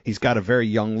week. He's got a very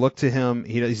young look to him.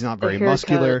 He's not very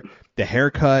muscular. The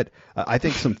haircut, I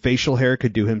think some facial hair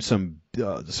could do him some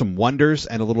wonders,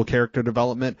 and a little character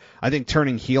development. I think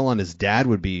turning heel on his dad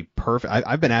would be perfect.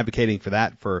 I've been advocating for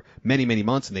that for many, many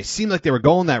months, and they seemed like they were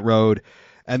going that road,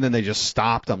 and then they just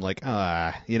stopped. I'm like,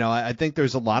 I think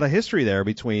there's a lot of history there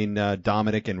between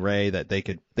Dominic and Rey that they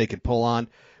could pull on.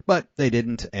 But they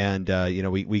didn't, and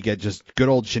we get just good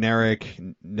old generic.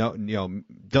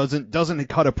 Doesn't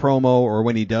cut a promo, or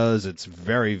when he does, it's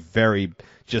very, very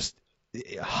just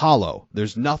hollow.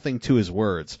 There's nothing to his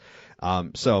words.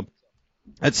 So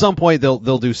at some point they'll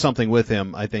do something with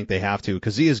him. I think they have to,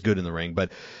 because he is good in the ring.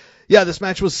 But yeah, this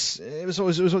match was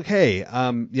okay.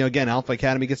 Again, Alpha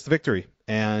Academy gets the victory,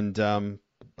 and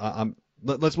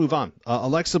let's move on.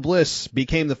 Alexa Bliss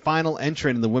became the final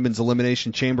entrant in the Women's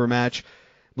Elimination Chamber match.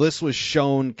 Bliss was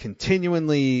shown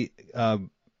continually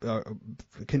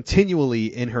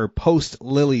in her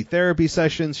post-Lily therapy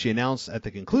sessions. She announced at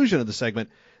the conclusion of the segment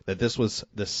that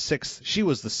she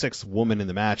was the sixth woman in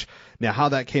the match. Now, how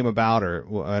that came about, or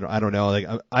I don't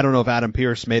know. I don't know if Adam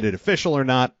Pearce made it official or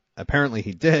not. Apparently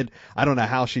he did. I don't know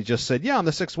how she just said, yeah, I'm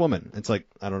the sixth woman. It's like,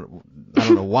 I don't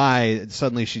know why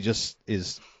suddenly she just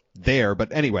is there.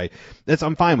 But anyway,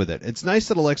 I'm fine with it. It's nice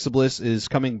that Alexa Bliss is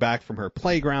coming back from her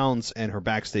playgrounds and her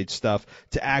backstage stuff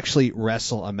to actually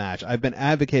wrestle a match. I've been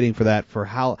advocating for that for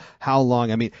how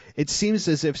long? I mean, it seems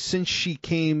as if since she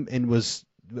came and was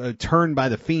turned by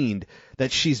the Fiend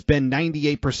that she's been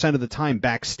 98% of the time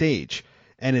backstage.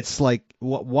 And it's like,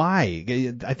 why?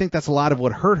 I think that's a lot of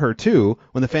what hurt her, too,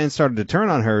 when the fans started to turn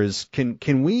on her, is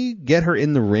can we get her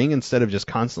in the ring instead of just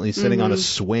constantly sitting on a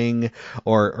swing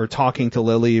or talking to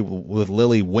Lily with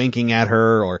Lily winking at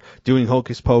her or doing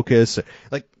hocus pocus?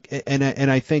 Like, and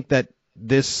I think that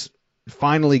this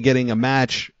finally getting a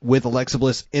match with Alexa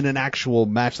Bliss in an actual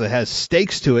match that has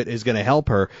stakes to it is going to help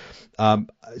her.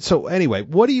 So anyway,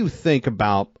 what do you think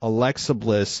about Alexa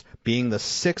Bliss being the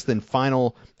 6th and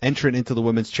final entrant into the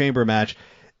Women's Chamber match,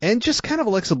 and just kind of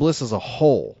Alexa Bliss as a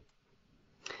whole?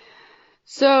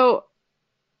 So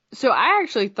I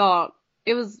actually thought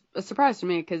it was a surprise to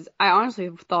me, because I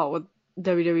honestly thought what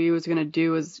WWE was going to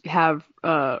do was have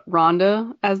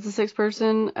Ronda as the 6th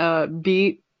person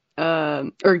beat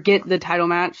or get the title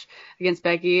match against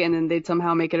Becky, and then they'd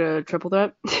somehow make it a triple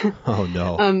threat. Oh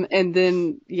no. And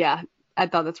then I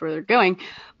thought that's where they're going,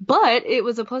 but it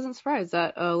was a pleasant surprise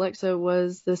that Alexa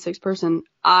was the 6th person.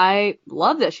 I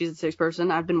love that she's the 6th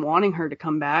person. I've been wanting her to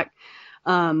come back.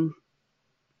 I'm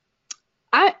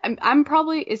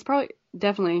probably, it's probably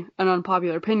definitely an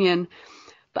unpopular opinion,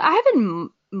 but I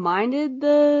haven't minded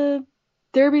the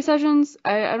therapy sessions.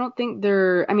 I don't think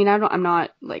they're, I'm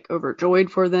not like overjoyed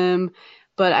for them,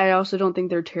 but I also don't think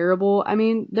they're terrible. I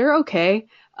mean, they're okay.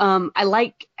 I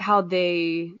like how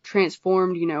they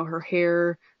transformed, her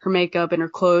hair, her makeup, and her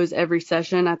clothes every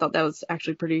session. I thought that was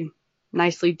actually pretty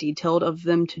nicely detailed of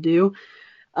them to do.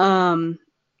 But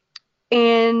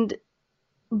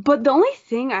the only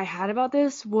thing I had about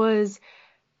this was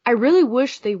I really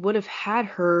wish they would have had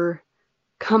her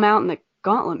come out in the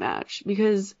gauntlet match,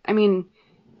 because,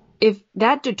 if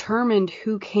that determined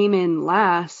who came in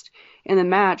last in the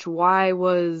match, why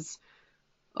was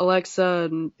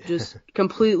Alexa just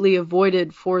completely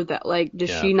avoided for that? Like, does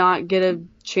she not get a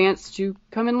chance to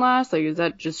come in last? Like, is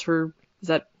that just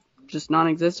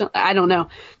non-existent? I don't know.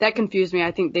 That confused me.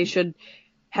 I think they should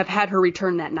have had her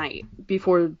return that night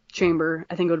before Chamber.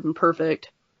 I think it would have been perfect.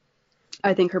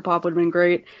 I think her pop would have been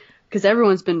great, because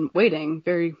everyone's been waiting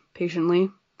very patiently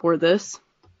for this.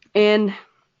 And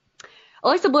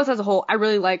Alexa Bliss as a whole, I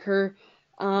really like her.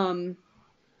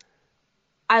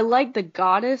 I like the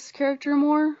goddess character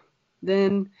more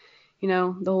than,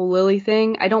 the whole Lily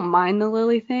thing. I don't mind the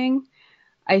Lily thing.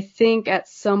 I think at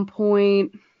some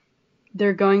point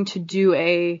they're going to do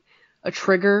a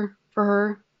trigger for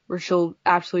her where she'll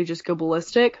absolutely just go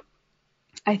ballistic.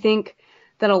 I think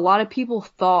that a lot of people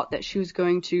thought that she was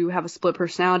going to have a split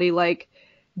personality like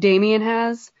Damian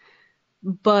has,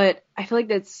 but I feel like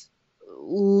that's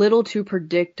little too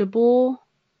predictable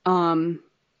for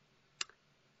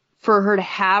her to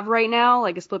have right now,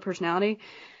 like a split personality.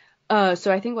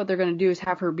 So I think what they're going to do is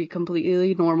have her be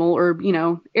completely normal or,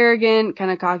 arrogant,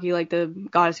 kind of cocky like the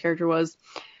goddess character was.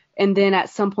 And then at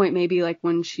some point, maybe like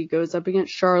when she goes up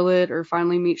against Charlotte or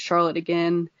finally meets Charlotte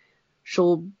again,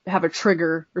 she'll have a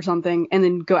trigger or something and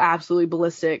then go absolutely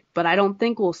ballistic. But I don't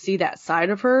think we'll see that side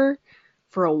of her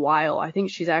for a while. I think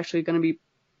she's actually going to be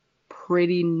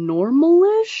pretty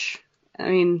normalish.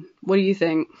 What do you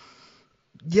think?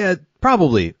 Yeah,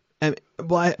 probably.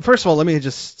 First of all, let me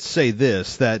just say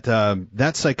this, that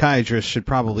that psychiatrist should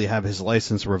probably have his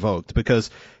license revoked, because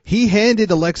he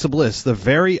handed Alexa Bliss the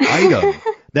very item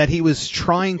that he was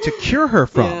trying to cure her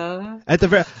from.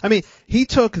 Yeah. He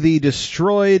took the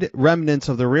destroyed remnants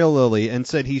of the real Lily and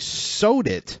said he sewed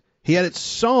it. He had it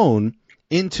sewn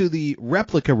into the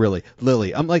replica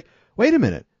Lily. I'm like, wait a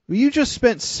minute. You just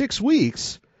spent 6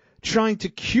 weeks trying to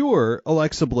cure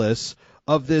Alexa Bliss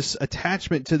of this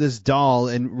attachment to this doll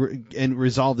and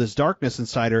resolve this darkness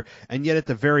inside her, and yet at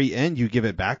the very end you give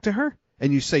it back to her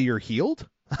and you say you're healed?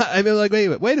 Wait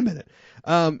a minute.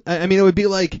 It would be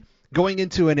like going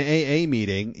into an AA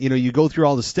meeting. You go through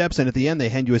all the steps, and at the end they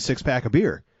hand you a 6-pack of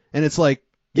beer, and it's like,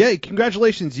 yay,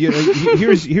 congratulations!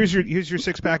 Here's your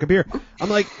 6-pack of beer. I'm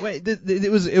like, wait,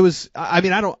 it was.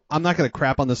 I'm not going to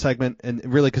crap on the segment,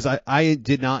 and really, because I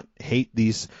did not hate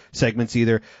these segments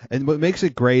either. And what makes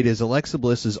it great is Alexa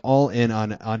Bliss is all in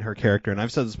on her character, and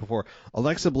I've said this before.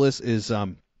 Alexa Bliss is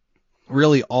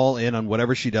really all in on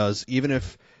whatever she does, even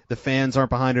if the fans aren't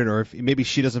behind it, or if maybe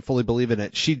she doesn't fully believe in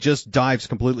it. She just dives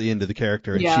completely into the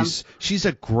character, and she's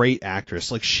a great actress.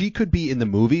 Like, she could be in the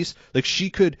movies. Like, she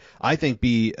could, I think,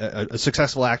 be a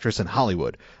successful actress in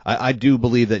Hollywood. I do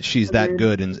believe that she's that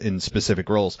good in specific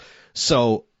roles.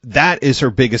 So that is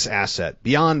her biggest asset.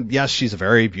 Beyond, yes, she's a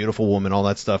very beautiful woman, all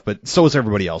that stuff, but so is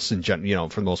everybody else in general,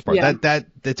 for the most part. Yeah.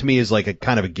 That to me is like a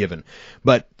kind of a given.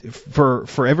 But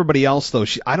for everybody else, though,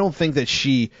 I don't think that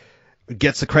she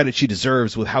gets the credit she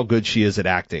deserves with how good she is at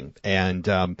acting.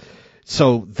 And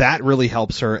so that really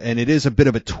helps her, and it is a bit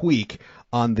of a tweak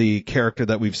on the character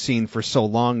that we've seen for so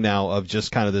long now of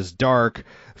just kind of this dark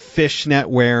fishnet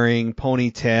wearing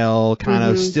ponytail, kind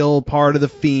of still part of the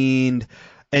Fiend,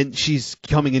 and she's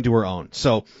coming into her own.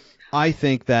 So I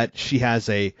think that she has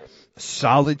a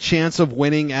solid chance of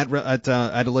winning at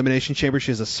Elimination Chamber.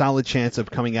 She has a solid chance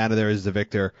of coming out of there as the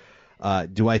victor.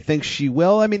 Do I think she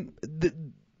will? I mean,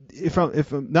 if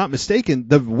I'm not mistaken,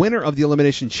 the winner of the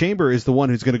Elimination Chamber is the one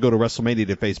who's going to go to WrestleMania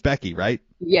to face Becky, right?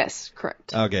 Yes,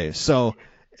 correct. Okay, so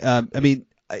I mean,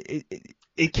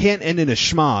 it can't end in a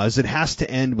schmaz. It has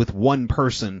to end with one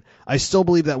person. I still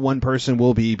believe that one person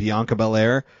will be Bianca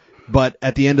Belair, but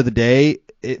at the end of the day,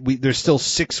 there's still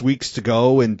 6 weeks to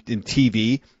go in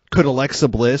TV. Could Alexa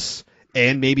Bliss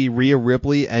and maybe Rhea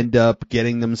Ripley end up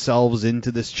getting themselves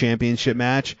into this championship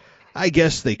match? I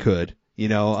guess they could,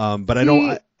 but I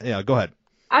don't. Yeah, go ahead.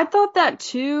 I thought that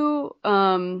too.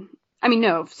 I mean,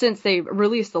 no, since they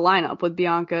released the lineup with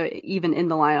Bianca even in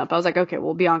the lineup, I was like, okay,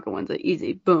 well, Bianca wins it.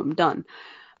 Easy. Boom. Done.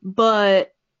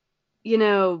 But,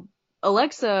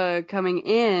 Alexa coming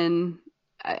in,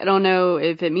 I don't know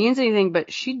if it means anything,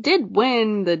 but she did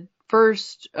win the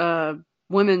first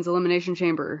women's Elimination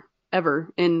Chamber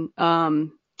ever in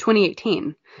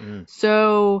 2018.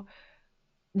 So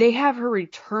they have her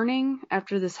returning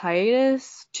after this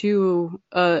hiatus to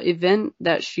an event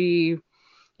that she,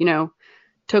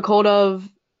 took hold of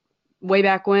way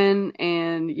back when.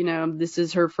 And, this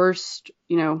is her first,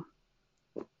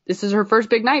 this is her first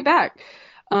big night back.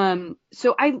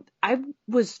 So I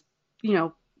was,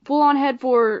 full on head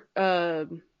for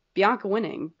Bianca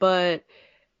winning. But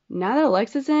now that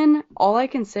Alexa's in, all I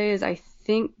can say is I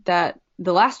think that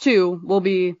the last two will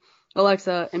be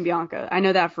Alexa and Bianca. I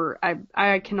know that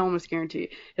I can almost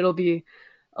guarantee it'll be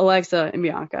Alexa and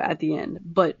Bianca at the end.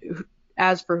 But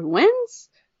as for who wins,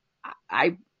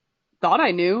 I thought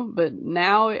I knew, but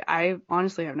now I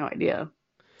honestly have no idea.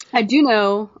 I do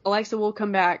know Alexa will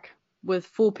come back with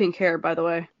full pink hair, by the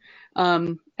way.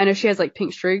 I know she has like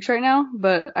pink streaks right now,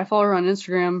 but I follow her on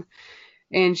Instagram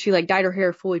and she like dyed her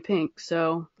hair fully pink.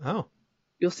 So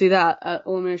you'll see that at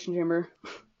Elimination Chamber.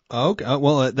 Okay,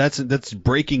 well, that's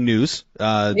breaking news.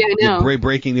 Yeah, I know.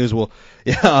 Breaking news will,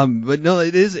 but no,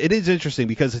 it is interesting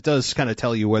because it does kind of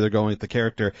tell you where they're going with the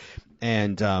character,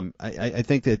 and I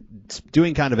think that it's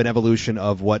doing kind of an evolution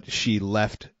of what she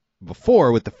left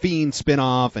before with the Fiend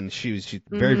spinoff, and she's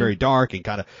very very dark and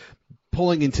kind of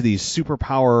pulling into these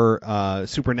supernatural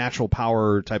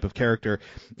power type of character,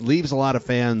 leaves a lot of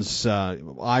fans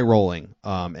eye rolling,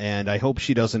 and I hope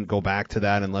she doesn't go back to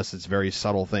that unless it's very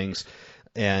subtle things.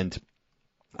 And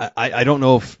I don't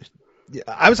know if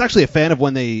I was actually a fan of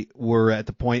when they were at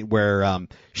the point where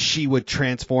she would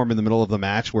transform in the middle of the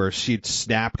match, where she'd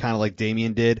snap kind of like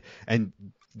Damien did, and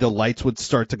the lights would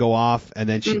start to go off, and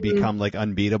then she'd become like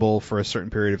unbeatable for a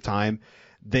certain period of time.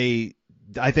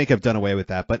 I think have done away with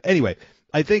that. But anyway,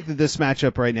 I think that this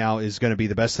matchup right now is going to be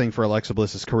the best thing for Alexa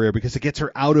Bliss's career because it gets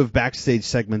her out of backstage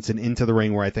segments and into the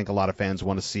ring, where I think a lot of fans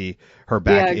want to see her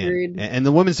back in. And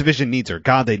the women's division needs her.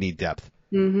 God, they need depth.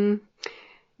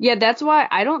 Yeah, that's why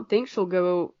I don't think she'll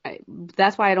go.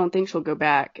 That's why I don't think she'll go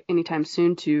back anytime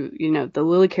soon to the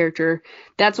Lily character.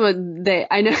 That's what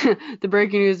I know the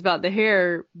breaking news about the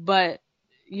hair, but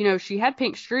she had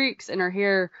pink streaks in her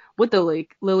hair with the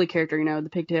Lily character. The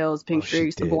pigtails, pink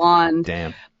streaks, the blonde.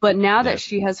 Damn. But now that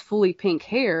she has fully pink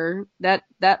hair, that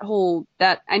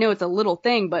I know it's a little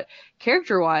thing, but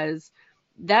character wise,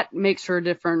 that makes her a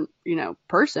different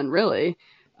person really.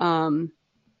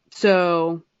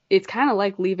 So it's kind of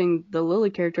like leaving the Lily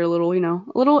character a little in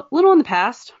the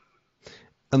past.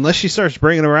 Unless she starts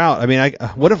bringing her out. I mean,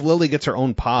 what if Lily gets her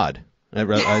own pod? God,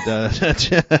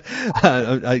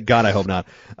 I hope not.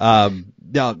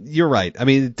 No, you're right. I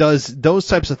mean, those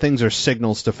types of things are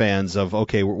signals to fans of,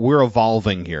 okay, we're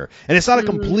evolving here. And it's not a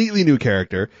completely new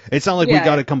character. It's not like we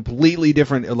got a completely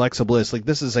different Alexa Bliss. Like,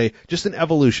 this is just an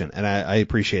evolution, and I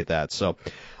appreciate that. So,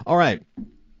 all right.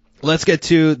 Let's get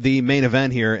to the main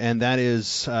event here, and that is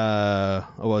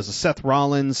Seth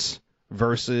Rollins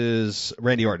versus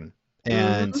Randy Orton.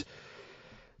 And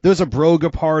there was a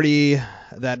Broga party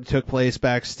that took place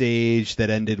backstage that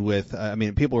ended with,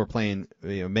 people were playing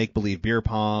make-believe beer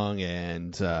pong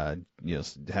and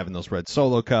having those red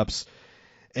Solo cups.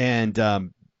 And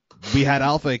we had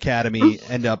Alpha Academy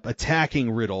end up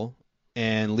attacking Riddle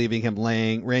and leaving him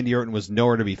laying. Randy Orton was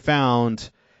nowhere to be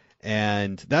found.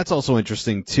 And that's also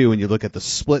interesting too when you look at the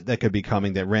split that could be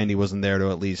coming, that Randy wasn't there to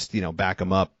at least, back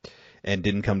him up and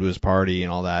didn't come to his party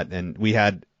and all that. And we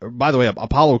had, by the way,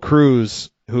 Apollo Crews,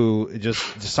 who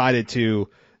just decided to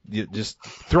just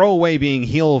throw away being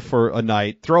heel for a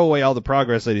night, throw away all the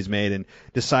progress that he's made, and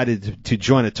decided to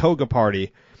join a toga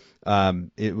party.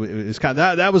 It was kind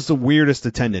of, that was the weirdest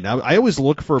attendant. I always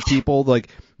look for people, like,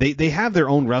 they have their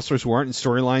own wrestlers who aren't in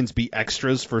storylines be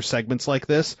extras for segments like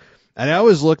this. And I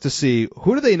always look to see,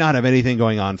 who do they not have anything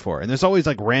going on for? And there's always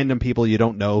like random people you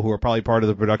don't know who are probably part of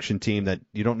the production team that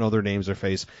you don't know their names or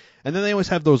face. And then they always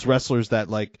have those wrestlers that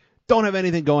like don't have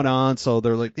anything going on, so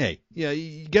they're like, hey, yeah,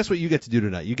 guess what you get to do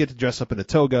tonight? You get to dress up in a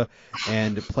toga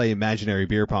and play imaginary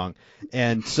beer pong.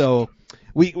 And so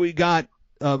we got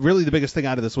really the biggest thing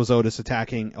out of this was Otis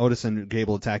and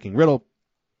Gable attacking Riddle.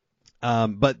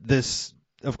 But this,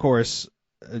 of course,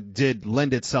 did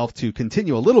lend itself to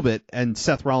continue a little bit, and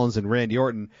Seth Rollins and Randy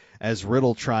Orton, as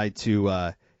Riddle tried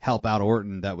to help out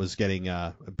Orton, that was getting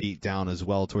beat down as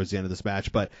well towards the end of this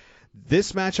match. But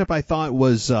this matchup, I thought,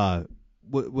 was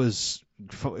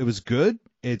good.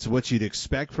 It's what you'd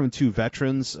expect from two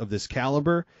veterans of this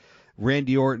caliber.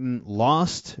 Randy Orton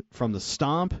lost from the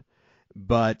stomp,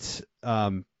 but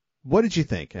what did you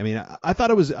think? I mean, I thought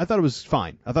it was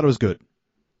fine. I thought it was good.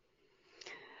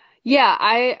 Yeah,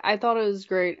 I thought it was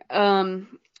great. I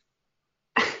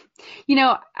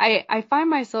find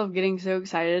myself getting so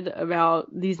excited about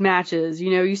these matches.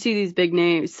 You see these big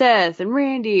names, Seth and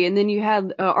Randy, and then you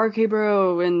had RK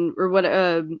Bro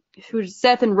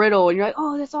Seth and Riddle, and you're like,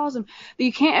 oh, that's awesome. But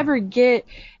you can't ever get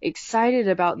excited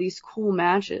about these cool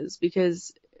matches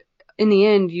because in the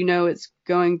end, it's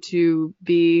going to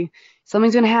be,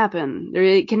 something's going to happen.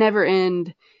 It can never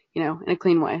end, in a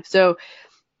clean way. So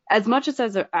as much as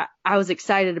I was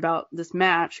excited about this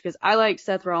match, because I like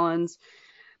Seth Rollins,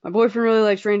 my boyfriend really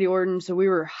likes Randy Orton, so we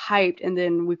were hyped, and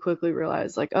then we quickly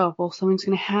realized, like, oh, well, something's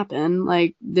going to happen.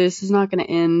 Like, this is not going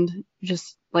to end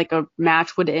just like a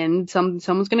match would end. Someone's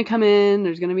going to come in,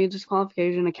 there's going to be a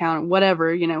disqualification, a count,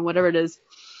 whatever, whatever it is.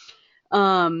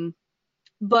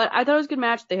 But I thought it was a good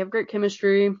match. They have great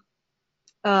chemistry.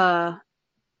 I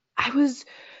was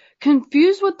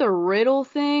confused with the Riddle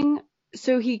thing.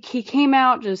 So he came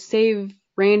out to save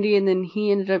Randy, and then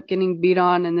he ended up getting beat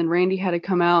on, and then Randy had to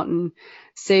come out and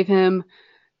save him.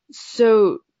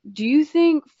 So do you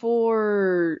think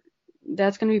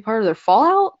that's going to be part of their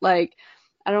fallout? Like,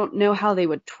 I don't know how they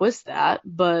would twist that,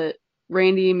 but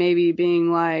Randy maybe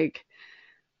being like,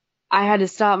 I had to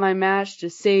stop my match to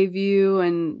save you,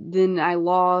 and then I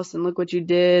lost, and look what you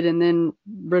did. And then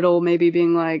Riddle maybe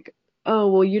being like, oh,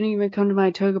 well, you didn't even come to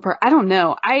my toga part. I don't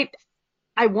know.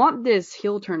 I want this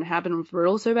heel turn to happen with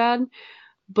Riddle so bad,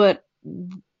 but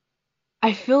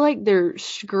I feel like they're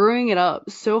screwing it up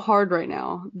so hard right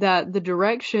now that the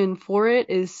direction for it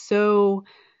is so,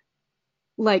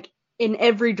 like, in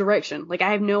every direction. Like,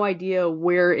 I have no idea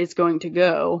where it's going to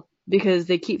go because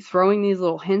they keep throwing these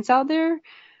little hints out there,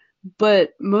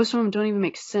 but most of them don't even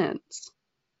make sense.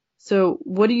 So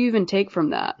what do you even take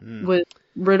from that with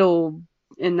Riddle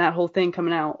and that whole thing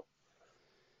coming out?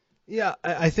 Yeah,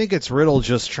 I think it's Riddle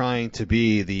just trying to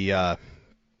be the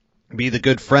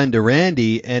good friend to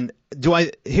Randy. And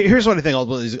here's what I think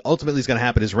ultimately is going to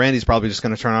happen is Randy's probably just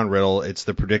going to turn on Riddle. It's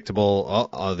the predictable,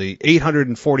 the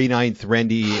 849th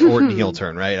Randy Orton heel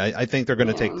turn, right? I think they're going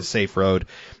to take the safe road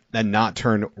and not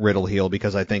turn Riddle heel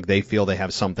because I think they feel they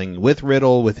have something with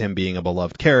Riddle, with him being a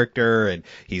beloved character, and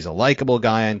he's a likable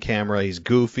guy on camera. He's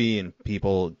goofy, and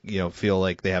people, feel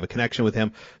like they have a connection with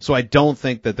him. So I don't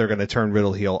think that they're going to turn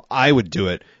Riddle heel. I would do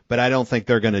it, but I don't think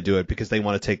they're going to do it because they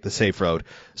want to take the safe road.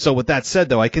 So with that said,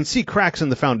 though, I can see cracks in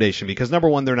the foundation because, number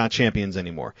one, they're not champions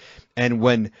anymore.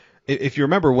 And if you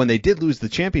remember, when they did lose the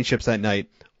championships that night,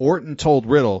 Orton told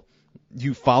Riddle,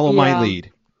 you follow my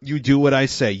lead. You do what I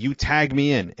say. You tag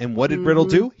me in. And what did Riddle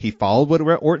do? He followed what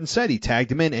Orton said. He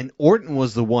tagged him in, and Orton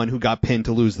was the one who got pinned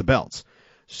to lose the belts.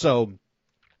 So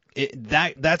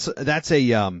that's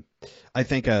I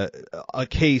think a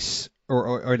case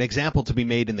or an example to be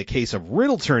made in the case of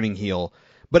Riddle turning heel,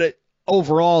 but it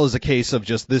overall is a case of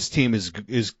just this team is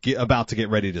about to get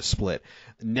ready to split.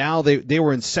 Now they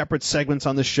were in separate segments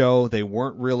on the show. They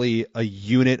weren't really a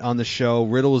unit on the show.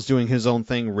 Riddle was doing his own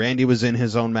thing. Randy was in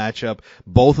his own matchup.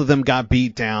 Both of them got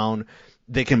beat down.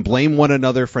 They can blame one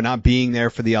another for not being there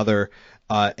for the other.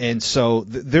 And so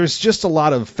there's just a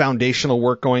lot of foundational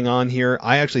work going on here.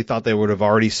 I actually thought they would have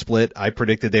already split. I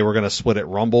predicted they were going to split at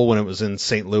Rumble when it was in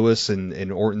St. Louis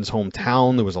in Orton's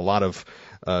hometown. There was a lot of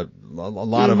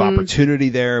opportunity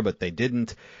there, but they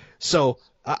didn't. So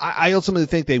I ultimately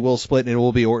think they will split, and it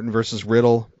will be Orton versus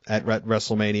Riddle at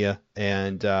WrestleMania.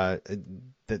 And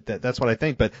that's what I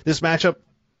think. But this matchup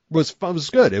was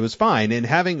good. It was fine. And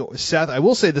having Seth, I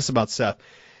will say this about Seth.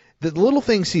 The little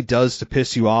things he does to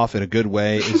piss you off in a good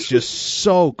way is just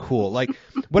so cool. Like,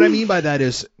 what I mean by that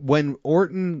is when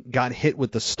Orton got hit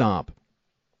with the stomp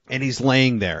and he's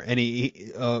laying there and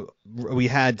we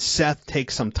had Seth take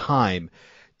some time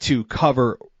to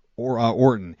cover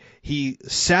Orton. He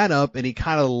sat up and he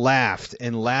kind of laughed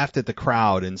at the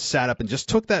crowd and sat up and just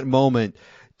took that moment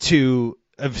to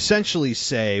essentially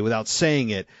say, without saying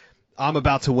it, I'm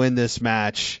about to win this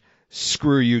match.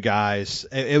 Screw you guys.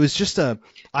 It was just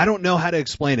I don't know how to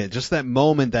explain it. Just that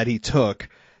moment that he took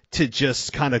to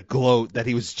just kind of gloat that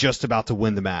he was just about to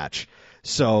win the match.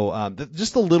 So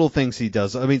just the little things he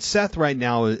does. I mean, Seth right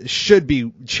now should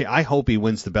be, I hope he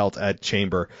wins the belt at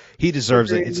Chamber. He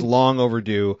deserves it. It's long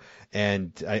overdue.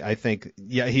 And I think,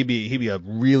 yeah, he'd be a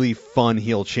really fun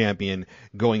heel champion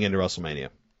going into WrestleMania.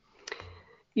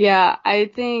 Yeah, I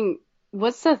think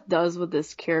what Seth does with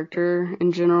this character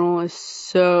in general is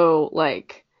so,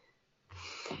 like,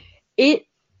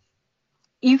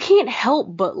 you can't help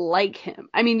but like him.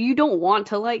 I mean, you don't want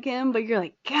to like him, but you're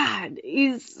like, God,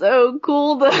 he's so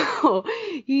cool though.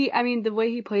 The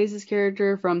way he plays his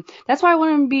character that's why I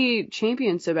want him to be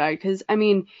champion so bad, because, I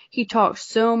mean, he talks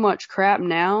so much crap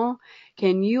now.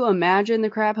 Can you imagine the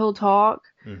crap he'll talk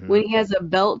when he has a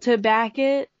belt to back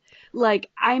it? Like,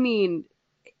 I mean,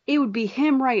 it would be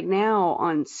him right now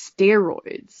on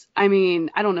steroids. I mean,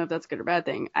 I don't know if that's a good or bad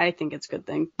thing. I think it's a good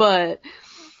thing, but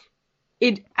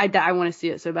I want to see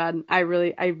it so bad. I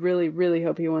really, really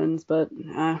hope he wins, but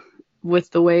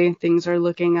with the way things are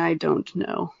looking, I don't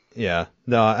know. Yeah,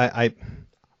 no,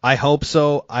 I hope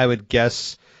so. I would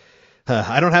guess.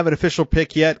 I don't have an official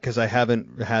pick yet because I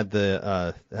haven't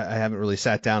really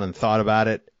sat down and thought about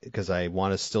it because I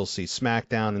want to still see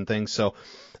SmackDown and things. So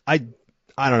I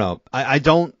don't know. I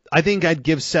think I'd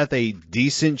give Seth a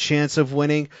decent chance of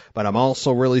winning, but I'm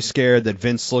also really scared that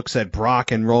Vince looks at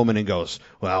Brock and Roman and goes,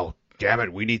 well, damn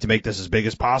it, we need to make this as big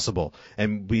as possible.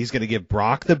 And he's going to give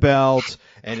Brock the belt,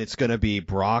 and it's going to be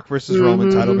Brock versus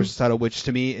Roman, title versus title, which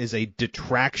to me is a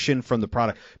detraction from the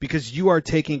product because you are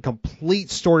taking complete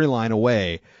storyline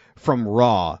away from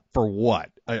Raw for what?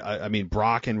 I mean,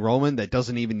 Brock and Roman, that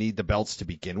doesn't even need the belts to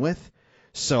begin with.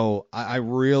 So I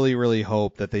really, really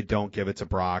hope that they don't give it to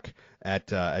Brock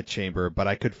at Chamber, but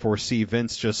I could foresee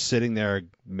Vince just sitting there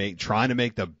trying to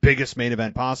make the biggest main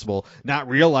event possible, not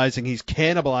realizing he's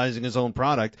cannibalizing his own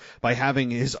product by having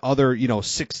his other,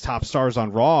 6 top stars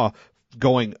on Raw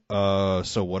going,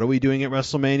 so what are we doing at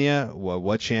WrestleMania?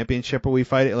 What championship are we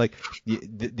fighting? Like,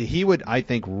 he would, I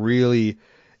think, really,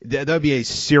 that would be a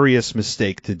serious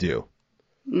mistake to do.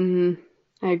 I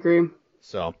agree.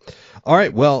 So, all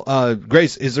right. Well,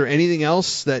 Grace, is there anything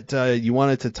else that you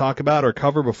wanted to talk about or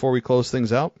cover before we close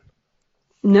things out?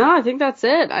 No, I think that's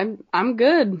it. I'm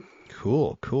good.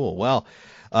 Cool. Well,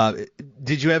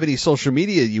 did you have any social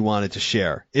media you wanted to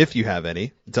share? If you have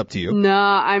any, it's up to you. No,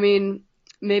 I mean,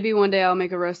 maybe one day I'll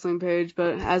make a wrestling page,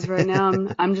 but as of right now,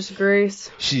 I'm just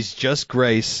Grace. She's just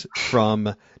Grace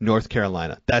from North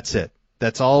Carolina. That's it.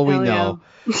 That's all we know.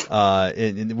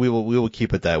 And we will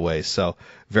keep it that way. So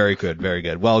very good. Very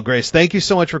good. Well, Grace, thank you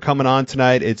so much for coming on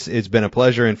tonight. It's been a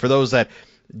pleasure. And for those that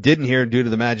didn't hear, due to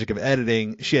the magic of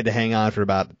editing, she had to hang on for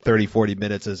about 30, 40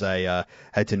 minutes as I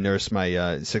had to nurse my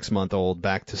 6-month-old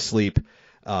back to sleep.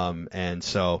 And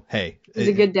so, hey. He's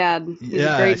a good dad. He's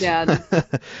a great dad.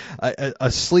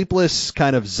 a sleepless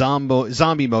kind of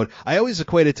zombie mode. I always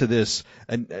equate it to this,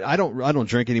 and I don't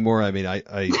drink anymore. I mean,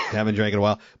 I haven't drank in a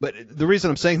while. But the reason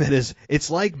I'm saying that is it's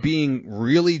like being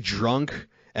really drunk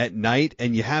at night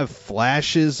and you have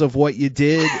flashes of what you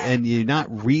did and you're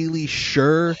not really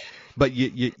sure, but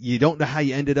you don't know how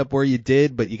you ended up where you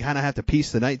did, but you kind of have to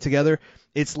piece the night together.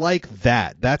 It's like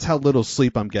that. That's how little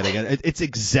sleep I'm getting. It's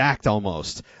exact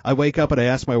almost. I wake up and I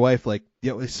ask my wife, like,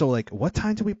 so like, what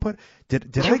time did we put?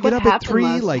 Did I get up at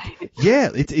 3? Like, yeah,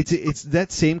 it's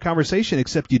that same conversation,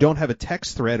 except you don't have a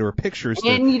text thread or pictures to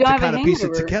kind of piece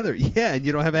it together. Yeah, and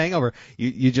you don't have a hangover.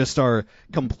 You just are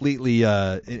completely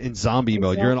in zombie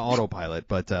mode. You're in autopilot.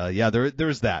 But yeah,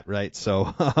 there's that, right?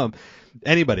 So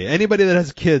anybody that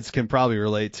has kids can probably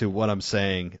relate to what I'm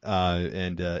saying,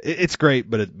 and it's great,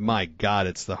 but my God,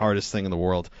 it's the hardest thing in the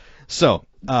world. So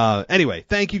anyway,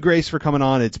 thank you, Grace, for coming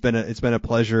on. It's been a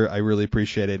pleasure. I really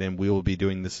appreciate it, and we will be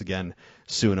doing this again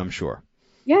soon, I'm sure.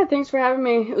 Yeah, thanks for having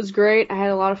me. It was great. I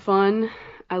had a lot of fun.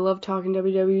 I love talking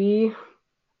WWE.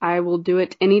 I will do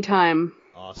it anytime.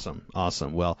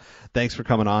 Awesome. Well, thanks for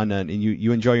coming on, and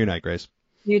you enjoy your night, Grace.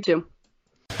 You too.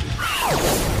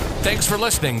 Thanks for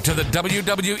listening to the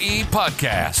WWE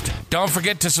Podcast. Don't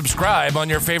forget to subscribe on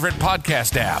your favorite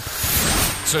podcast app.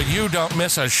 so you don't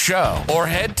miss a show, or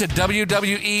head to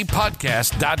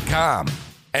WWEpodcast.com.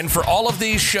 And for all of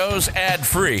these shows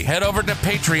ad-free, head over to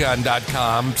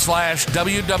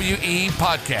patreon.com/WWE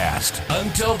Podcast.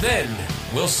 Until then,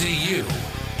 we'll see you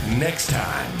next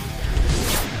time.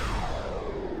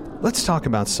 Let's talk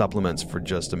about supplements for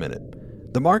just a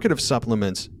minute. The market of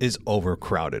supplements is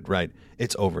overcrowded, right?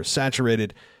 It's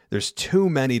oversaturated. There's too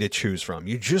many to choose from.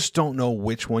 You just don't know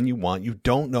which one you want. You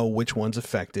don't know which one's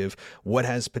effective, what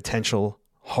has potential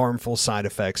harmful side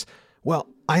effects. Well,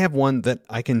 I have one that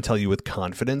I can tell you with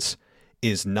confidence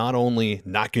is not only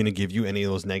not going to give you any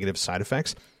of those negative side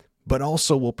effects, but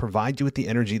also will provide you with the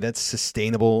energy that's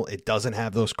sustainable. It doesn't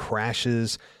have those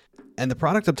crashes. And the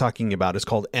product I'm talking about is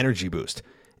called Energy Boost.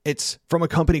 It's from a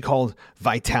company called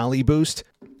Vitali Boost,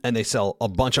 and they sell a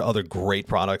bunch of other great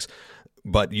products.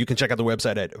 But you can check out the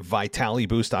website at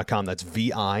vitaliboost.com. That's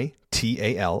VITALI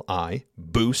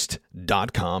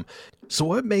boost.com. So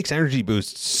what makes Energy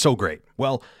Boost so great?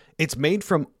 Well, it's made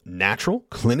from natural,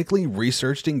 clinically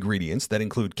researched ingredients that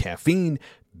include caffeine,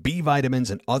 B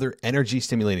vitamins, and other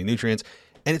energy-stimulating nutrients.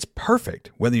 And it's perfect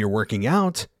whether you're working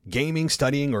out, gaming,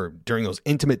 studying, or during those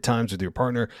intimate times with your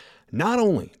partner. Not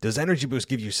only does Energy Boost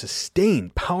give you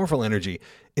sustained, powerful energy,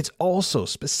 it's also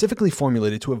specifically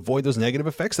formulated to avoid those negative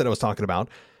effects that I was talking about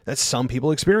that some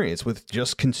people experience with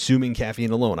just consuming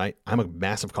caffeine alone. I'm a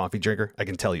massive coffee drinker. I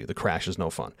can tell you the crash is no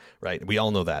fun, right? We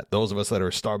all know that. Those of us that are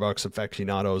Starbucks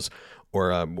aficionados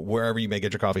or wherever you may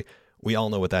get your coffee, we all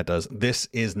know what that does. This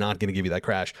is not going to give you that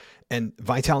crash. And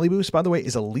Vitali Boost, by the way,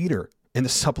 is a leader in the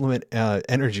supplement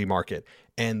energy market,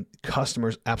 and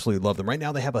customers absolutely love them. Right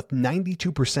now, they have a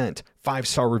 92%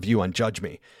 5-star review on Judge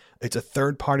Me. It's a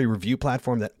third-party review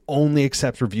platform that only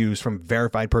accepts reviews from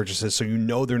verified purchases, so you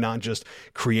know they're not just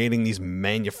creating these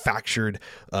manufactured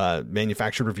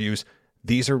reviews.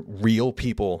 These are real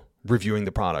people reviewing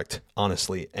the product,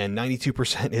 honestly, and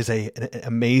 92% is an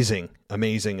amazing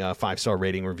 5-star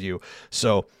rating review.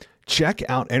 So check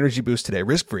out Energy Boost today,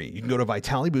 risk-free. You can go to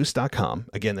vitaliboost.com.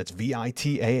 Again, that's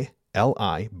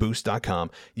VITALI boost.com.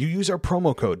 You use our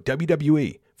promo code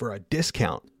WWE for a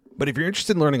discount. But if you're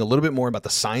interested in learning a little bit more about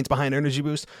the science behind Energy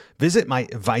Boost, visit my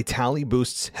Vitali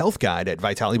Boost's health guide at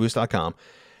vitaliboost.com.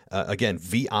 Again,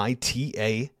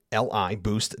 VITALI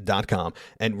boost.com.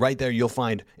 And right there, you'll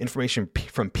find information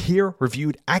from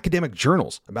peer-reviewed academic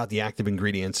journals about the active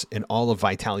ingredients in all of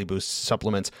Vitali Boost's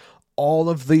supplements. All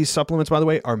of these supplements, by the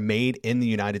way, are made in the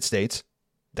United States.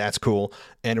 That's cool.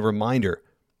 And a reminder,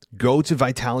 go to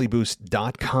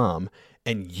vitaliboost.com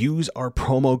and use our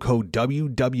promo code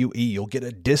WWE. You'll get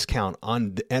a discount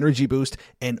on the Energy Boost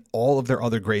and all of their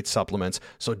other great supplements.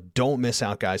 So don't miss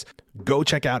out, guys. Go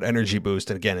check out Energy Boost.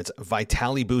 And again, it's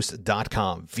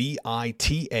vitaliboost.com,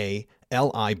 VITALI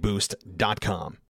boost.com.